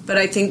 but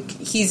I think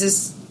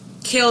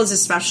Kail is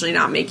especially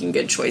not making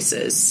good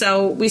choices.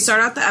 So we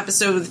start out the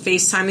episode with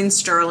FaceTiming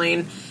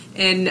Sterling,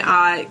 and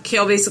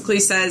Kail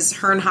basically says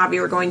her and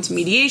Javi are going to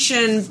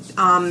mediation.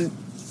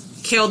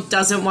 Kail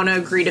doesn't want to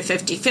agree to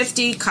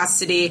 50-50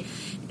 custody,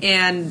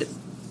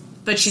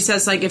 but she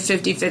says, like, if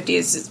 50-50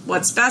 is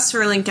what's best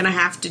for Lincoln, I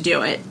have to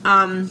do it.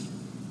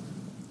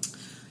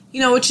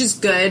 Which is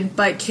good,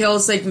 but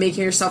Kail's, like,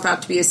 making herself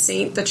out to be a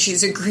saint that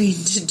she's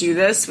agreeing to do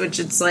this, which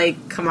it's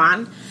like, come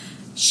on.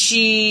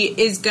 She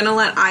is going to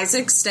let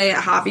Isaac stay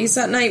at Javi's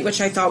that night, which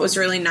I thought was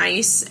really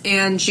nice,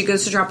 and she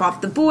goes to drop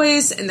off the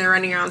boys, and they're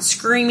running around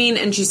screaming,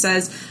 and she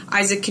says,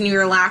 Isaac, can you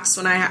relax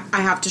when I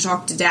have to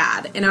talk to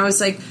Dad? And I was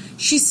like,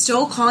 she's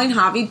still calling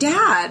Javi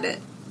Dad.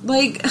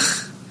 Like,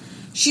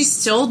 she's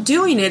still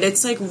doing it.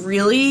 It's, like,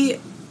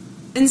 really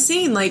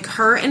insane. Like,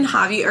 her and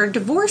Javi are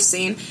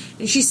divorcing,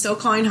 and she's still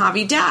calling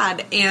Javi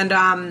Dad.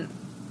 And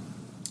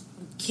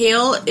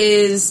Kail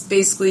is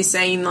basically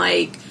saying,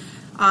 like,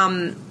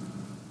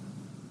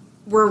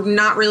 we're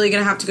not really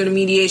going to have to go to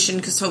mediation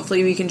because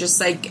hopefully we can just,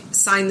 like,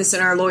 sign this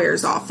in our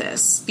lawyer's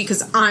office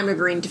because I'm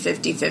agreeing to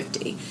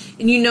 50-50.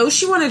 And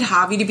she wanted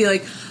Javi to be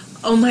like,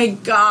 oh my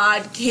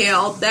God,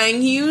 Kail,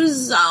 thank you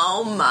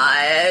so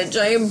much.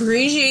 I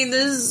appreciate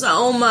this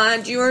so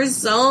much. You are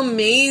so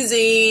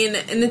amazing.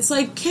 And it's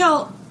like,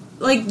 Kail,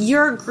 like,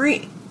 you're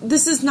agreeing.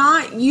 This is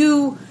not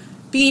you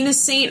being a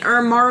saint or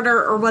a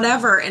martyr or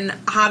whatever. And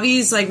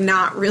Javi's, like,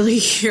 not really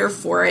here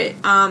for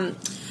it.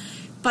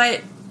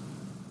 But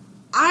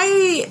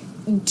I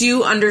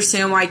do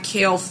understand why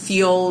Kail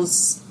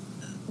feels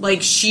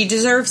like she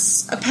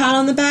deserves a pat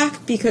on the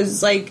back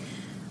because, like,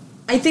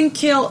 I think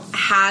Kail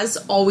has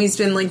always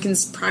been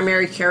Lincoln's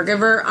primary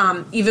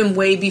caregiver, even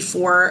way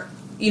before,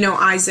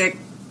 Javi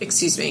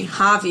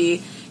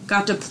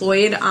got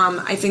deployed.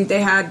 I think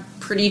they had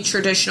pretty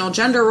traditional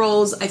gender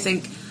roles. I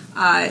think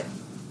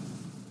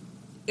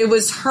it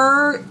was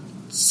her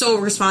sole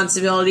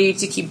responsibility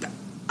to keep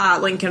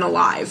Lincoln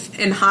alive,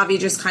 and Javi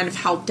just kind of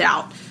helped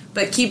out.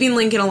 But keeping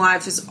Lincoln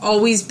alive has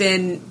always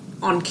been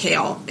on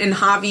Kail, and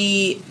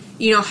Javi,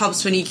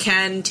 helps when he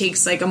can,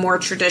 takes, like, a more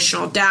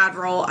traditional dad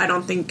role. I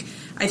think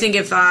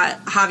if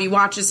Javi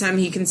watches him,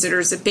 he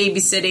considers it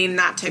babysitting,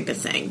 that type of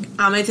thing.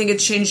 I think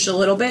it's changed a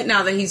little bit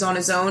now that he's on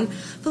his own.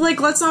 But, like,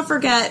 let's not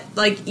forget,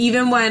 like,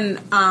 even when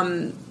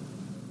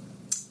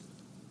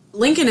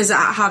Lincoln is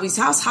at Javi's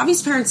house,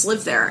 Javi's parents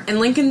live there. And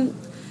Lincoln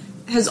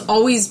has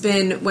always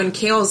been, when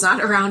Kail is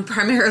not around,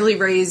 primarily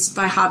raised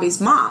by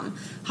Javi's mom.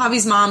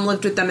 Javi's mom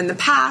lived with them in the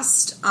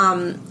past.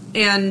 And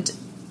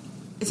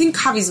I think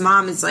Javi's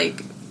mom is,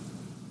 like,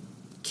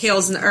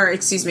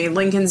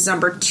 Lincoln's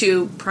number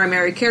 2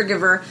 primary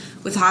caregiver,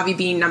 with Javi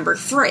being number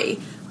 3.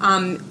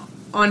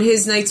 on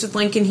his nights with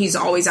Lincoln, he's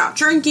always out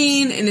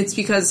drinking, and it's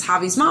because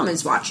Javi's mom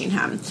is watching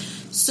him.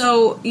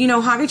 So,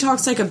 Javi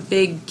talks like a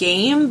big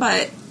game,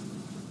 but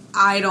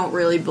I don't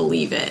really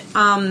believe it.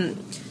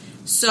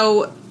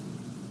 So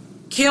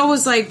Kail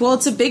was like, well,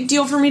 it's a big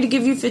deal for me to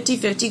give you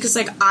 50-50 because,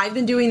 like, I've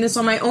been doing this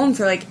on my own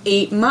for, like,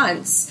 8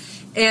 months.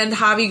 And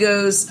Javi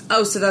goes,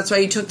 oh, so that's why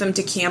you took them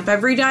to camp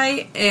every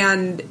day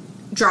and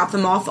dropped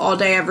them off all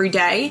day every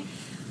day?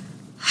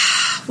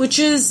 Which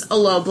is a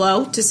low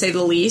blow, to say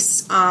the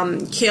least.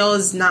 Kail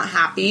is not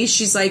happy.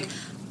 She's like,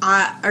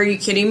 are you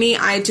kidding me?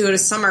 I had to go to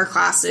summer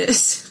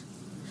classes.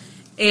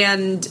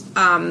 And,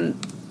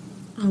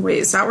 wait,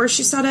 is that where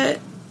she said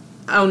it?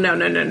 Oh,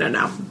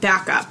 no.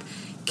 Back up.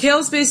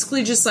 Kail's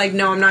basically just like,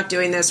 no, I'm not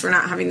doing this. We're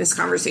not having this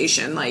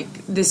conversation. Like,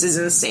 this is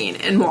insane.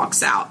 And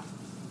walks out.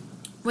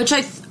 Which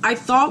I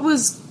thought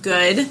was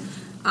good,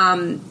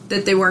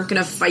 that they weren't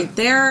going to fight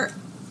there.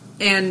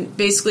 And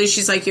basically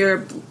she's like,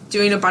 you're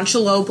doing a bunch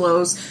of low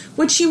blows.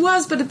 Which she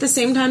was, but at the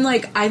same time,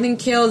 like, I think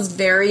Kail is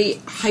very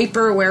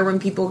hyper aware when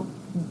people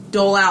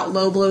dole out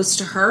low blows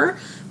to her.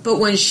 But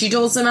when she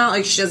doles them out,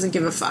 like, she doesn't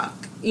give a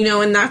fuck.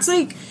 And that's,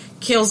 like,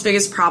 Kail's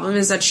biggest problem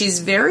is that she's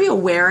very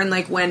aware and,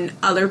 like, when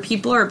other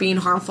people are being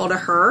harmful to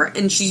her,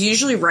 and she's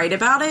usually right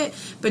about it,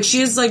 but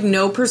she has, like,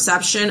 no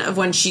perception of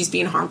when she's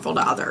being harmful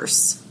to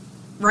others.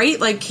 Right?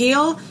 Like,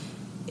 Kail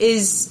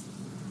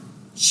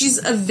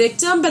she's a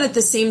victim, but at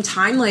the same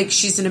time, like,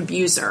 she's an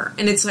abuser.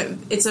 And it's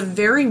a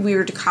very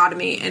weird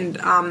dichotomy,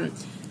 and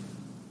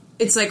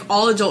it's, like,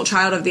 all adult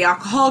child of the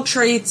alcoholic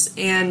traits,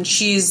 and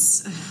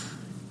she's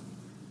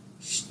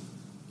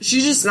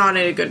just not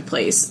in a good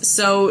place.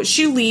 So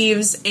she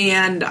leaves,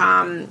 and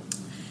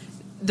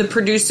the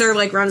producer,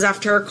 like, runs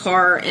after her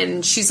car,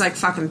 and she's, like,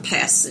 fucking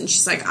pissed. And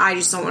she's like, I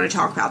just don't want to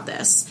talk about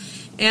this.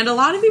 And a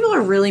lot of people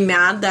are really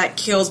mad that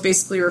Kail's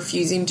basically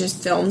refusing to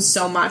film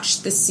so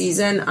much this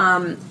season.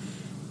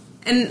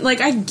 And, like,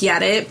 I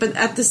get it, but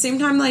at the same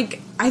time,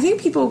 like, I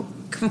think people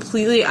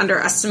completely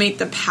underestimate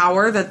the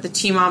power that the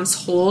Teen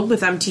Moms hold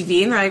with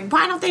MTV. And they're like,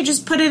 why don't they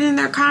just put it in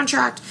their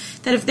contract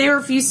that if they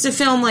refuse to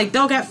film, like,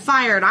 they'll get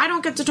fired. I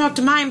don't get to talk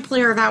to my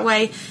employer that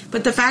way.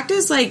 But the fact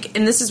is, like,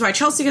 and this is why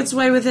Chelsea gets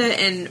away with it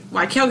and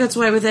why Kail gets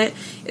away with it,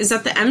 is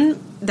that the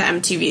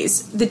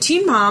MTVs, the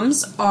Teen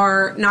Moms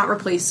are not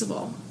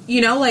replaceable.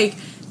 Like,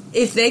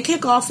 if they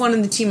kick off one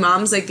of the Teen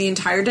Moms, like, the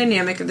entire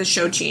dynamic of the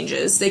show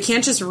changes. They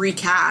can't just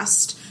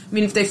recast. I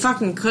mean, if they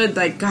fucking could,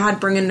 like, God,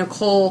 bring in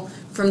Nicole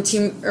from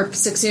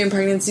 16 and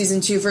Pregnant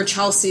Season 2 for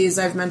Chelsea, as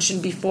I've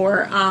mentioned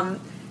before.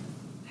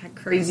 That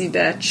crazy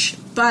bitch.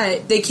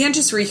 But they can't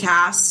just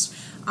recast.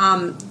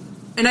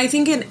 And I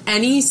think in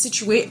any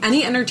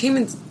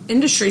entertainment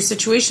industry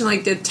situation,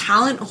 like, the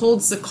talent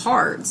holds the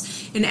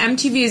cards. And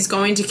MTV is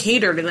going to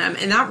cater to them.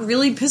 And that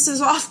really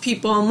pisses off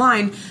people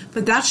online.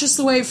 But that's just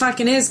the way it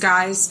fucking is,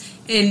 guys.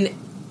 And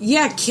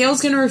yeah,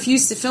 Kail's going to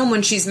refuse to film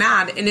when she's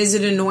mad. And is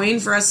it annoying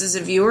for us as a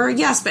viewer?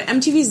 Yes, but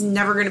MTV's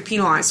never going to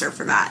penalize her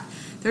for that.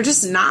 They're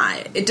just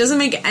not. It doesn't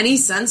make any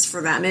sense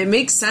for them. It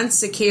makes sense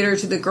to cater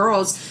to the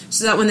girls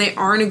so that when they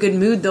are in a good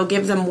mood, they'll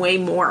give them way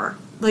more.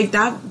 Like,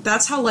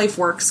 that's how life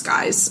works,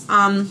 guys.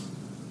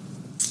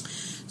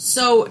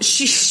 So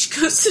she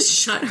goes to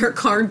shut her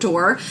car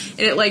door, and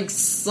it, like,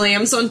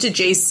 slams onto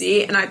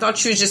JC, and I thought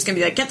she was just going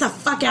to be like, get the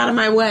fuck out of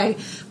my way.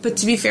 But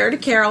to be fair to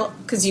Carol,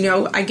 because,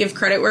 I give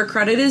credit where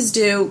credit is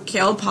due,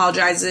 Kail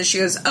apologizes. She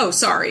goes, oh,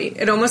 sorry.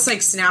 It almost,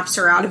 like, snaps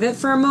her out of it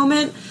for a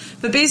moment.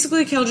 But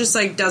basically, Kail just,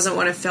 like, doesn't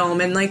want to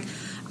film, and, like,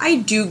 I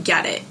do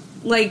get it.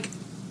 Like,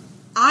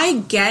 I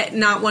get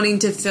not wanting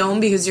to film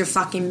because you're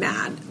fucking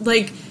mad.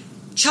 Like,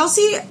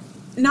 Chelsea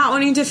not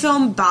wanting to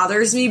film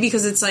bothers me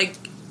because it's, like,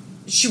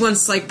 she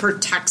wants to, like,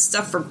 protect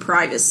stuff for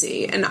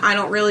privacy, and I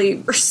don't really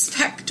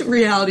respect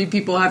reality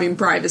people having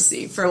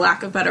privacy, for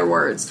lack of better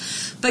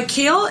words. But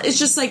Kail is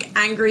just, like,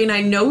 angry, and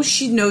I know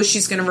she knows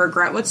she's going to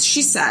regret what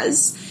she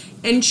says,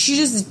 and she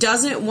just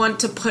doesn't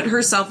want to put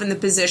herself in the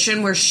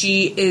position where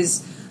she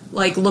is,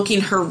 like,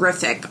 looking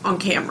horrific on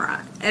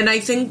camera. And I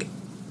think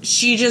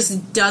she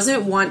just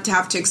doesn't want to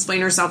have to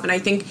explain herself, and I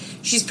think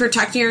she's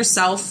protecting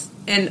herself,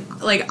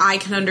 and, like, I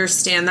can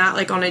understand that,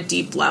 like, on a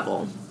deep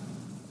level.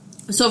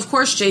 So, of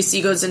course,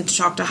 JC goes in to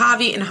talk to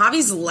Javi, and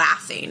Javi's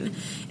laughing.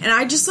 And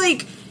I just,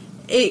 like,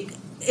 it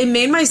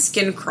made my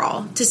skin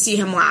crawl to see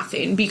him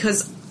laughing,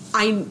 because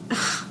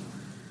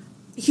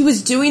he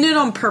was doing it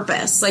on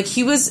purpose. Like,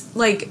 he was,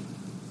 like,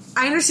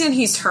 I understand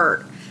he's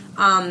hurt,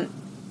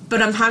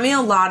 but I'm having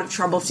a lot of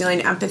trouble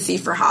feeling empathy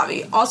for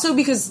Javi. Also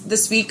because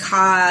this week,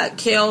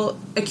 Kail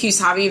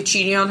accused Javi of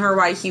cheating on her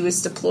while he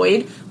was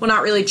deployed. Well,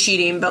 not really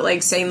cheating, but,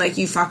 like, saying, like,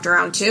 you fucked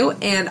around too,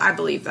 and I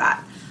believe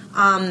that.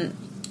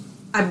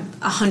 I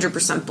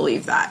 100%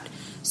 believe that.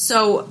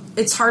 So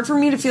it's hard for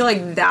me to feel,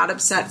 like, that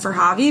upset for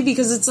Javi,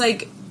 because it's,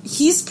 like,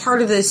 he's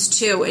part of this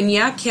too. And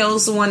yeah,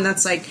 Kail's the one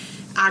that's, like,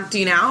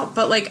 acting out,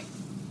 but, like,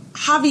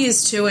 Javi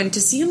is too. And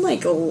to see him,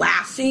 like,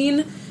 laughing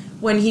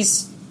when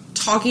he's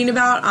talking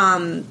about,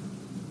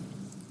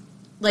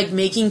 like,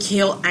 making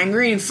Kail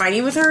angry and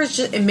fighting with her,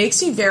 it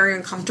makes me very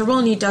uncomfortable.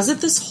 And he does it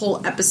this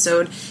whole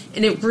episode,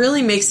 and it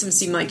really makes him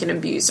seem like an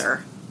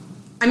abuser.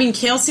 I mean,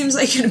 Kale seems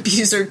like an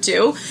abuser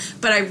too,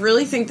 but I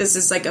really think this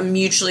is like a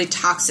mutually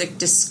toxic,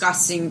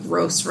 disgusting,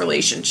 gross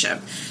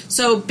relationship.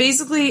 So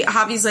basically,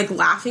 Javi's like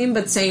laughing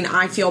but saying,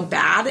 I feel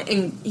bad,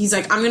 and he's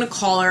like, I'm going to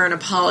call her and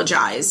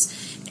apologize.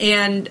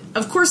 And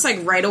of course, like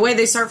right away,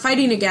 they start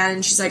fighting again.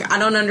 And she's like, I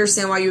don't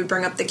understand why you would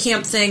bring up the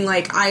camp thing.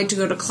 Like, I had to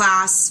go to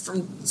class,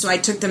 so I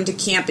took them to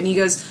camp. And he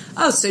goes,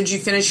 oh, so did you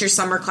finish your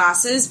summer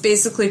classes?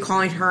 Basically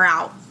calling her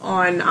out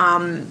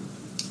on,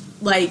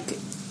 like,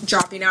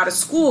 dropping out of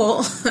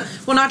school.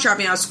 Well, not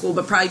dropping out of school,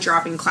 but probably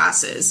dropping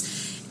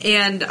classes.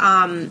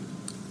 And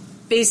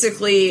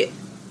basically,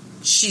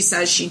 she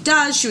says she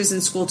does. She was in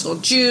school till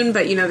June,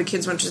 but, you know, the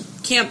kids went to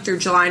camp through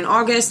July and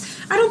August.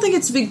 I don't think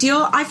it's a big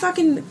deal. I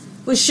fucking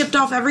was shipped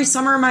off every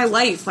summer of my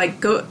life, like,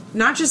 go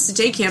not just to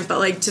day camp, but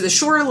like to the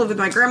shore, live with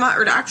my grandma,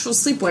 or to actual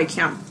sleepaway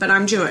camp. But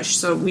I'm Jewish,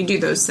 so we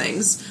do those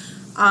things.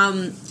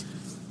 I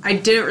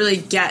didn't really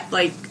get,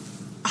 like,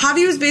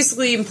 Javi was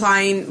basically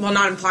implying, well,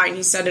 not implying,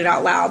 he said it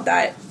out loud,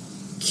 that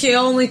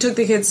Kale only took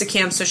the kids to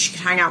camp so she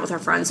could hang out with her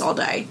friends all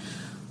day.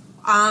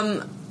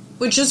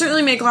 Which doesn't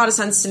really make a lot of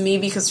sense to me,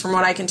 because from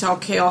what I can tell,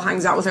 Kale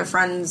hangs out with her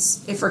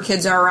friends if her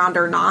kids are around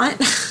or not.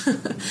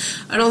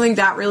 I don't think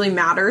that really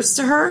matters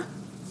to her.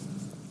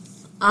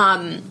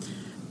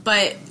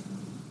 But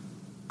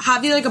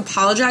Javi, like,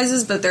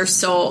 apologizes, but they're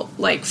still,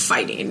 like,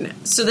 fighting.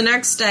 So the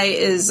next day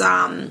is,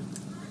 Javi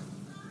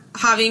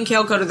and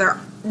Kale go to their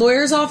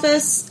lawyer's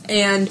office,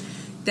 and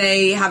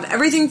they have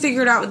everything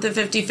figured out with the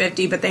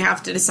 50-50, but they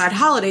have to decide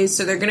holidays,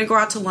 so they're going to go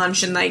out to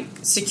lunch and, like,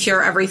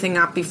 secure everything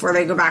up before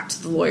they go back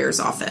to the lawyer's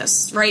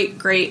office. Right?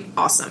 Great.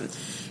 Awesome.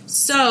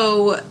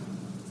 So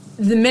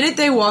the minute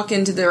they walk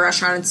into the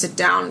restaurant and sit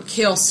down,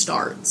 Kale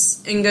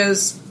starts and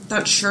goes,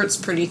 that shirt's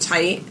pretty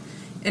tight.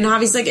 And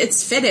Javi's like,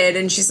 it's fitted.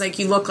 And she's like,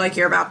 you look like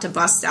you're about to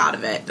bust out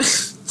of it.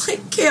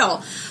 Like,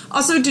 Kale.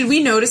 Also, did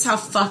we notice how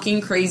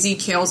fucking crazy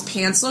Kale's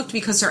pants looked?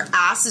 Because her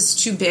ass is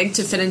too big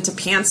to fit into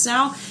pants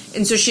now.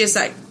 And so she has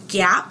that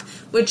gap,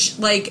 which,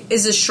 like,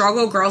 is a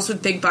struggle girls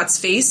with big butts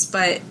face.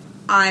 But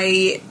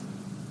I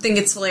think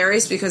it's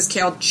hilarious because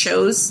Kale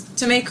chose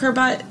to make her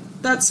butt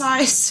that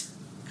size.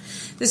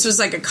 This was,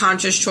 like, a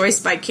conscious choice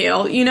by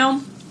Kale, you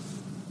know?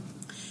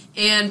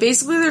 And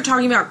basically they're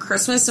talking about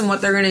Christmas and what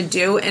they're going to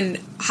do. And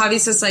Javi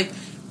says, like,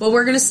 well,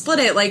 we're going to split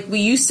it. Like, we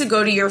used to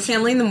go to your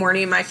family in the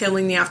morning and my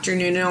family in the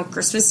afternoon on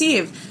Christmas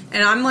Eve.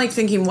 And I'm, like,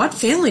 thinking, what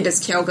family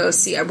does Kale go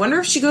see? I wonder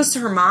if she goes to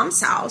her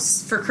mom's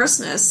house for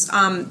Christmas.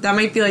 That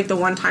might be, like, the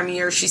one time a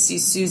year she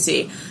sees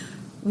Susie.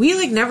 We,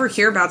 like, never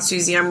hear about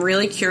Susie. I'm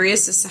really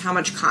curious as to how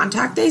much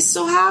contact they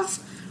still have.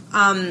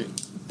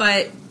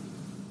 But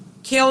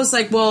Kale was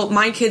like, well,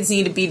 my kids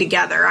need to be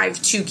together. I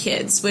have 2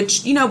 kids,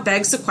 which, you know,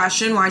 begs the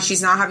question why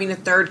she's not having a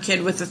 3rd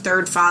kid with a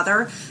 3rd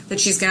father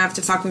that she's going to have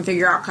to fucking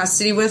figure out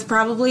custody with,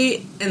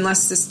 probably,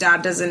 unless this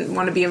dad doesn't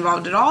want to be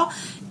involved at all.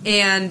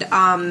 And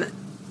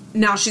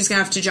now she's going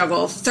to have to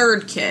juggle a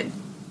 3rd kid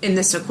in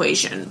this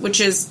equation,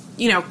 which is,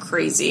 you know,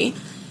 crazy.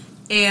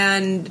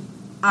 And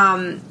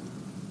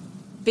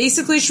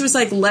basically she was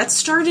like, let's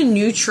start a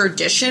new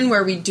tradition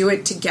where we do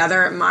it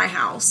together at my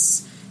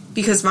house,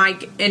 because my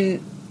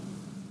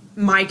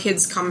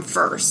kids come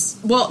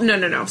first. Well,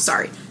 no,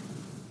 sorry.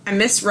 I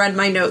misread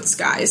my notes,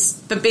 guys.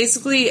 But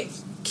basically,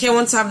 Kale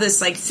wants to have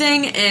this, like,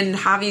 thing, and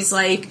Javi's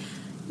like,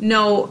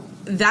 no,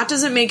 that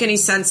doesn't make any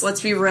sense.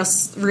 Let's be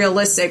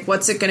realistic.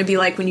 What's it going to be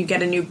like when you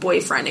get a new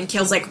boyfriend? And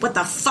Kale's like, what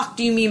the fuck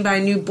do you mean by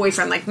a new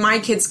boyfriend? Like, my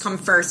kids come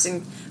first.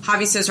 And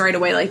Javi says right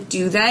away, like,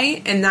 do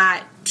they? And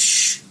that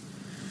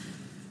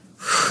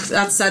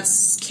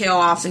sets Kale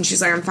off, and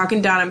she's like, I'm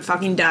fucking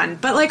done.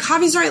 But, like,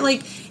 Javi's right,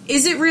 like,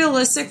 is it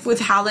realistic with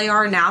how they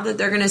are now that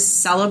they're going to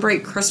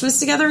celebrate Christmas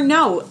together?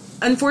 No.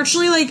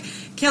 Unfortunately, like,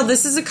 Kale,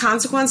 this is a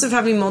consequence of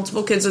having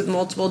multiple kids with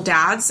multiple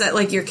dads, that,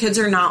 like, your kids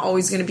are not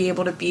always going to be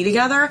able to be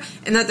together,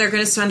 and that they're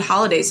going to spend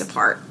holidays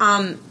apart.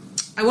 I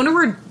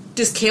wonder,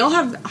 does Kale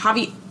have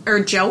Javi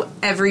or Joe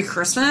every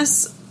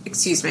Christmas?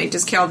 Excuse me,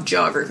 does Kale have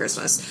Joe every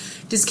Christmas?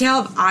 Does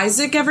Kale have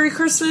Isaac every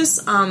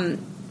Christmas? I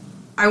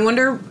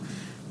wonder,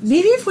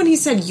 maybe if when he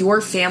said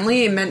your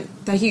family, it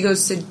meant that he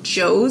goes to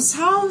Joe's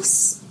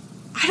house?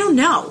 I don't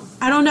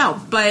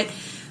know. But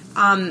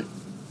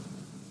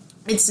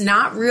it's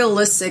not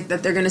realistic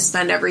that they're going to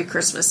spend every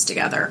Christmas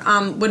together.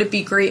 Would it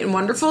be great and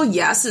wonderful?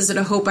 Yes. Is it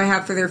a hope I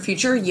have for their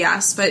future?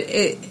 Yes. But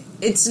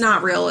it's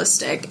not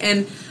realistic.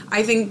 And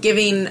I think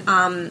giving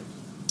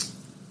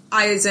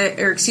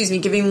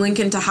giving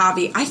Lincoln to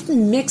Javi, I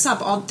mix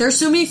up there's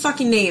so many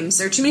fucking names.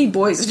 There are too many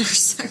boys in our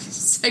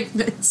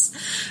segments.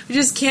 I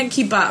just can't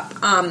keep up.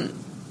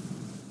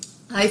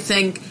 I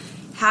think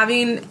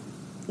having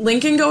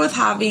Lincoln go with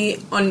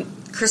Javi on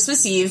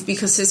Christmas Eve,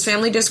 because his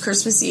family does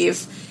Christmas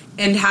Eve,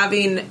 and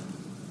having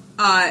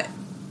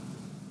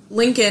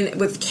Lincoln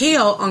with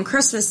Kale on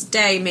Christmas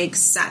Day makes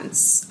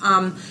sense.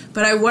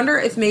 But I wonder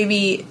if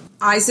maybe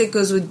Isaac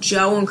goes with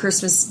Joe on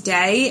Christmas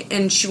Day,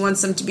 and she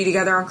wants them to be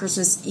together on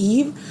Christmas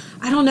Eve.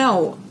 I don't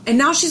know. And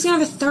now she's going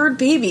to have a 3rd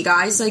baby,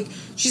 guys. Like,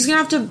 she's going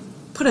to have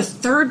to put a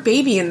third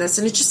baby in this,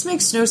 and it just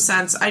makes no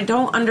sense. I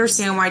don't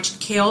understand why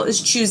Kail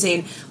is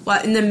choosing,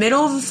 in the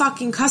middle of a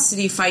fucking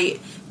custody fight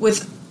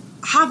with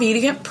Javi to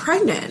get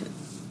pregnant.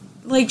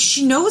 Like,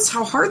 she knows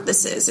how hard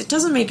this is. It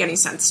doesn't make any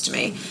sense to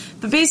me.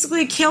 But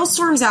basically, Kail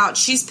storms out.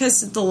 She's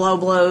pissed at the low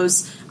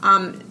blows.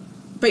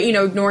 But, you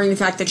know, ignoring the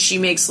fact that she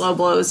makes low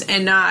blows.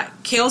 And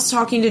Kail's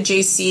talking to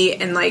JC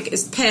and, like,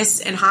 is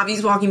pissed. And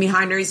Javi's walking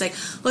behind her. He's like,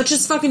 let's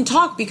just fucking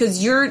talk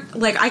because you're,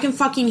 like, I can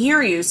fucking hear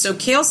you. So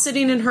Kail's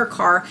sitting in her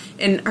car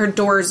and her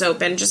door is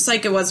open, just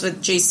like it was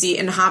with JC.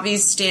 And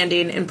Javi's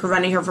standing and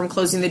preventing her from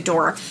closing the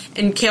door.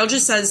 And Kail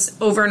just says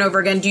over and over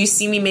again, do you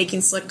see me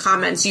making slick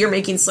comments? You're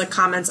making slick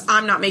comments.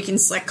 I'm not making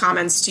slick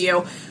comments to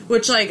you.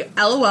 Which, like,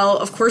 LOL,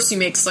 of course you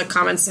make slick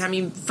comments to him.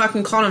 You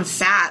fucking called him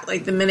fat,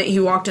 like, the minute he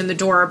walked in the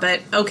door,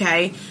 but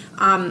okay.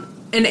 And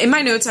in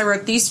my notes I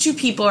wrote, these two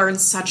people are in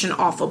such an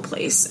awful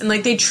place. And,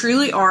 like, they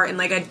truly are in,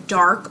 like, a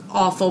dark,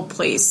 awful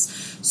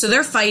place. So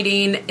they're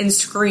fighting and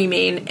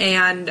screaming,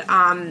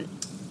 and,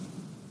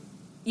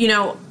 you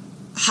know,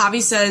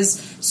 Javi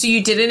says, so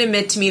you didn't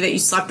admit to me that you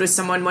slept with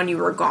someone when you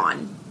were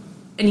gone.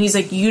 And he's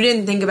like, you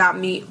didn't think about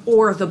me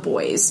or the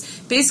boys.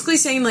 Basically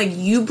saying, like,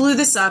 you blew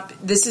this up.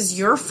 This is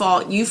your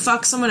fault. You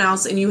fucked someone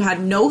else and you had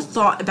no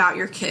thought about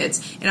your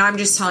kids. And I'm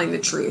just telling the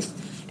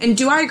truth. And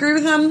do I agree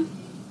with him?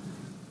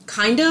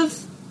 Kind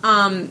of.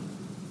 I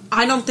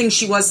don't think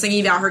she was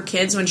thinking about her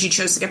kids when she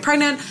chose to get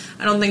pregnant.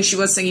 I don't think she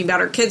was thinking about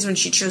her kids when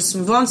she chose to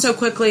move on so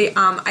quickly.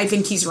 I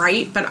think he's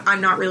right, but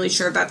I'm not really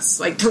sure that's,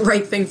 like, the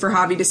right thing for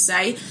Javi to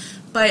say.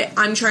 But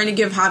I'm trying to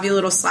give Javi a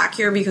little slack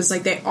here because,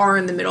 like, they are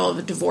in the middle of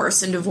a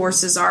divorce, and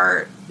divorces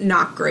are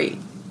not great.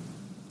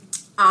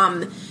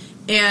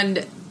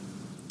 And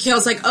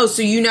Kail's like, oh,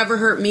 so you never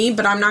hurt me,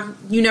 but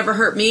you never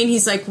hurt me? And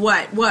he's like,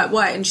 what?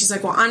 And she's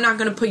like, well, I'm not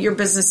going to put your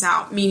business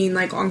out, meaning,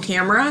 like, on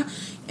camera.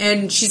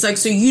 And she's like,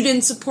 so you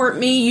didn't support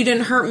me? You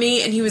didn't hurt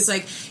me? And he was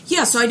like,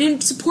 yeah, so I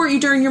didn't support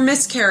you during your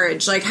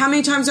miscarriage. Like, how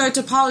many times do I have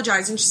to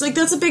apologize? And she's like,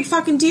 that's a big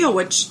fucking deal,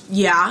 which,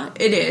 yeah,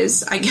 it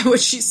is. I get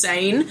what she's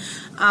saying.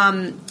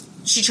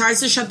 She tries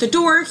to shut the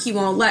door. He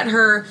won't let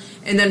her.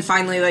 And then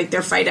finally, like,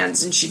 their fight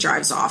ends and she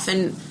drives off.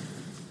 And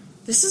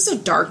this is a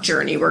dark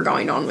journey we're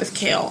going on with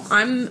Kail.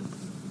 I'm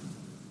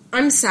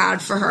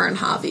sad for her and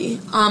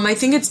Javi. I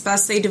think it's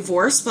best they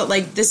divorce, but,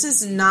 like, this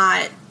is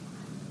not...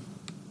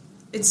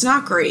 It's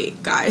not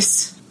great,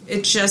 guys.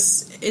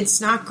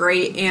 It's not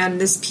great.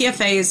 And this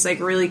PFA is, like,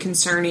 really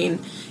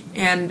concerning.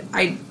 And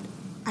I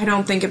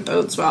don't think it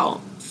bodes well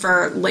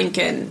for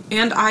Lincoln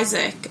and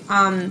Isaac.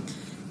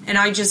 And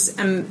I just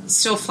am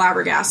still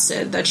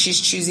flabbergasted that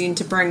she's choosing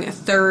to bring a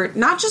third,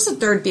 not just a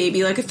third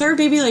baby, like a third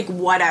baby, like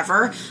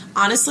whatever.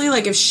 Honestly,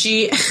 like if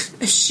she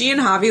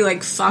and Javi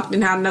like fucked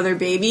and had another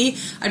baby,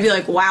 I'd be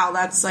like, wow,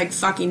 that's like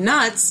fucking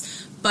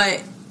nuts.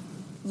 But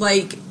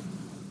like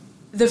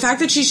the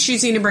fact that she's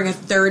choosing to bring a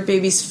third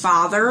baby's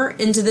father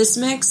into this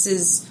mix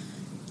is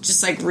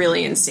just like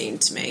really insane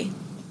to me.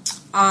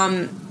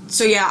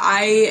 So yeah,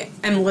 I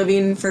am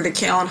living for the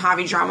Kail and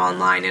Javi drama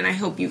online, and I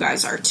hope you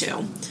guys are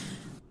too.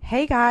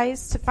 Hey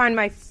guys, to find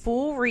my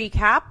full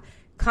recap,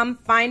 come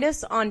find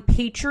us on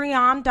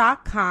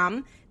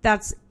patreon.com.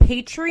 That's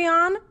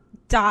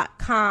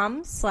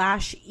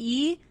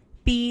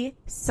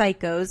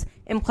patreon.com/EBPsychos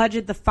and pledge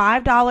at the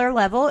 $5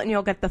 level and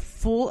you'll get the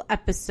full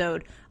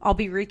episode. I'll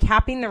be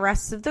recapping the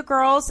rest of the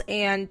girls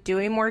and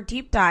doing more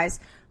deep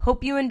dives.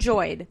 Hope you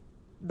enjoyed.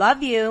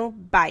 Love you.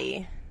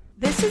 Bye.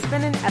 This has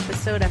been an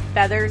episode of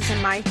Feathers in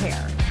My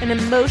Hair, an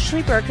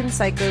Emotionally Broken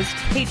Psychos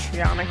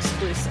Patreon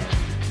exclusive.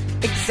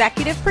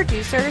 Executive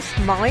producers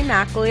Molly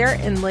McAleer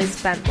and Liz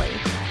Bentley.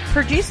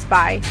 Produced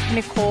by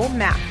Nicole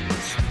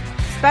Matthews.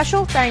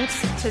 Special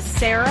thanks to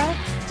Sarah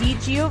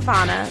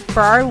DiGiovanna for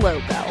our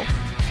logo.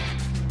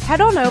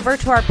 Head on over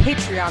to our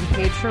Patreon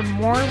page for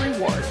more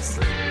rewards.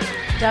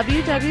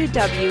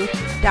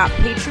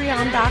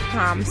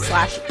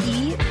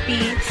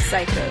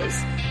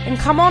 www.patreon.com/EBPsychos. And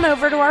come on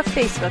over to our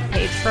Facebook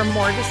page for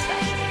more discussion.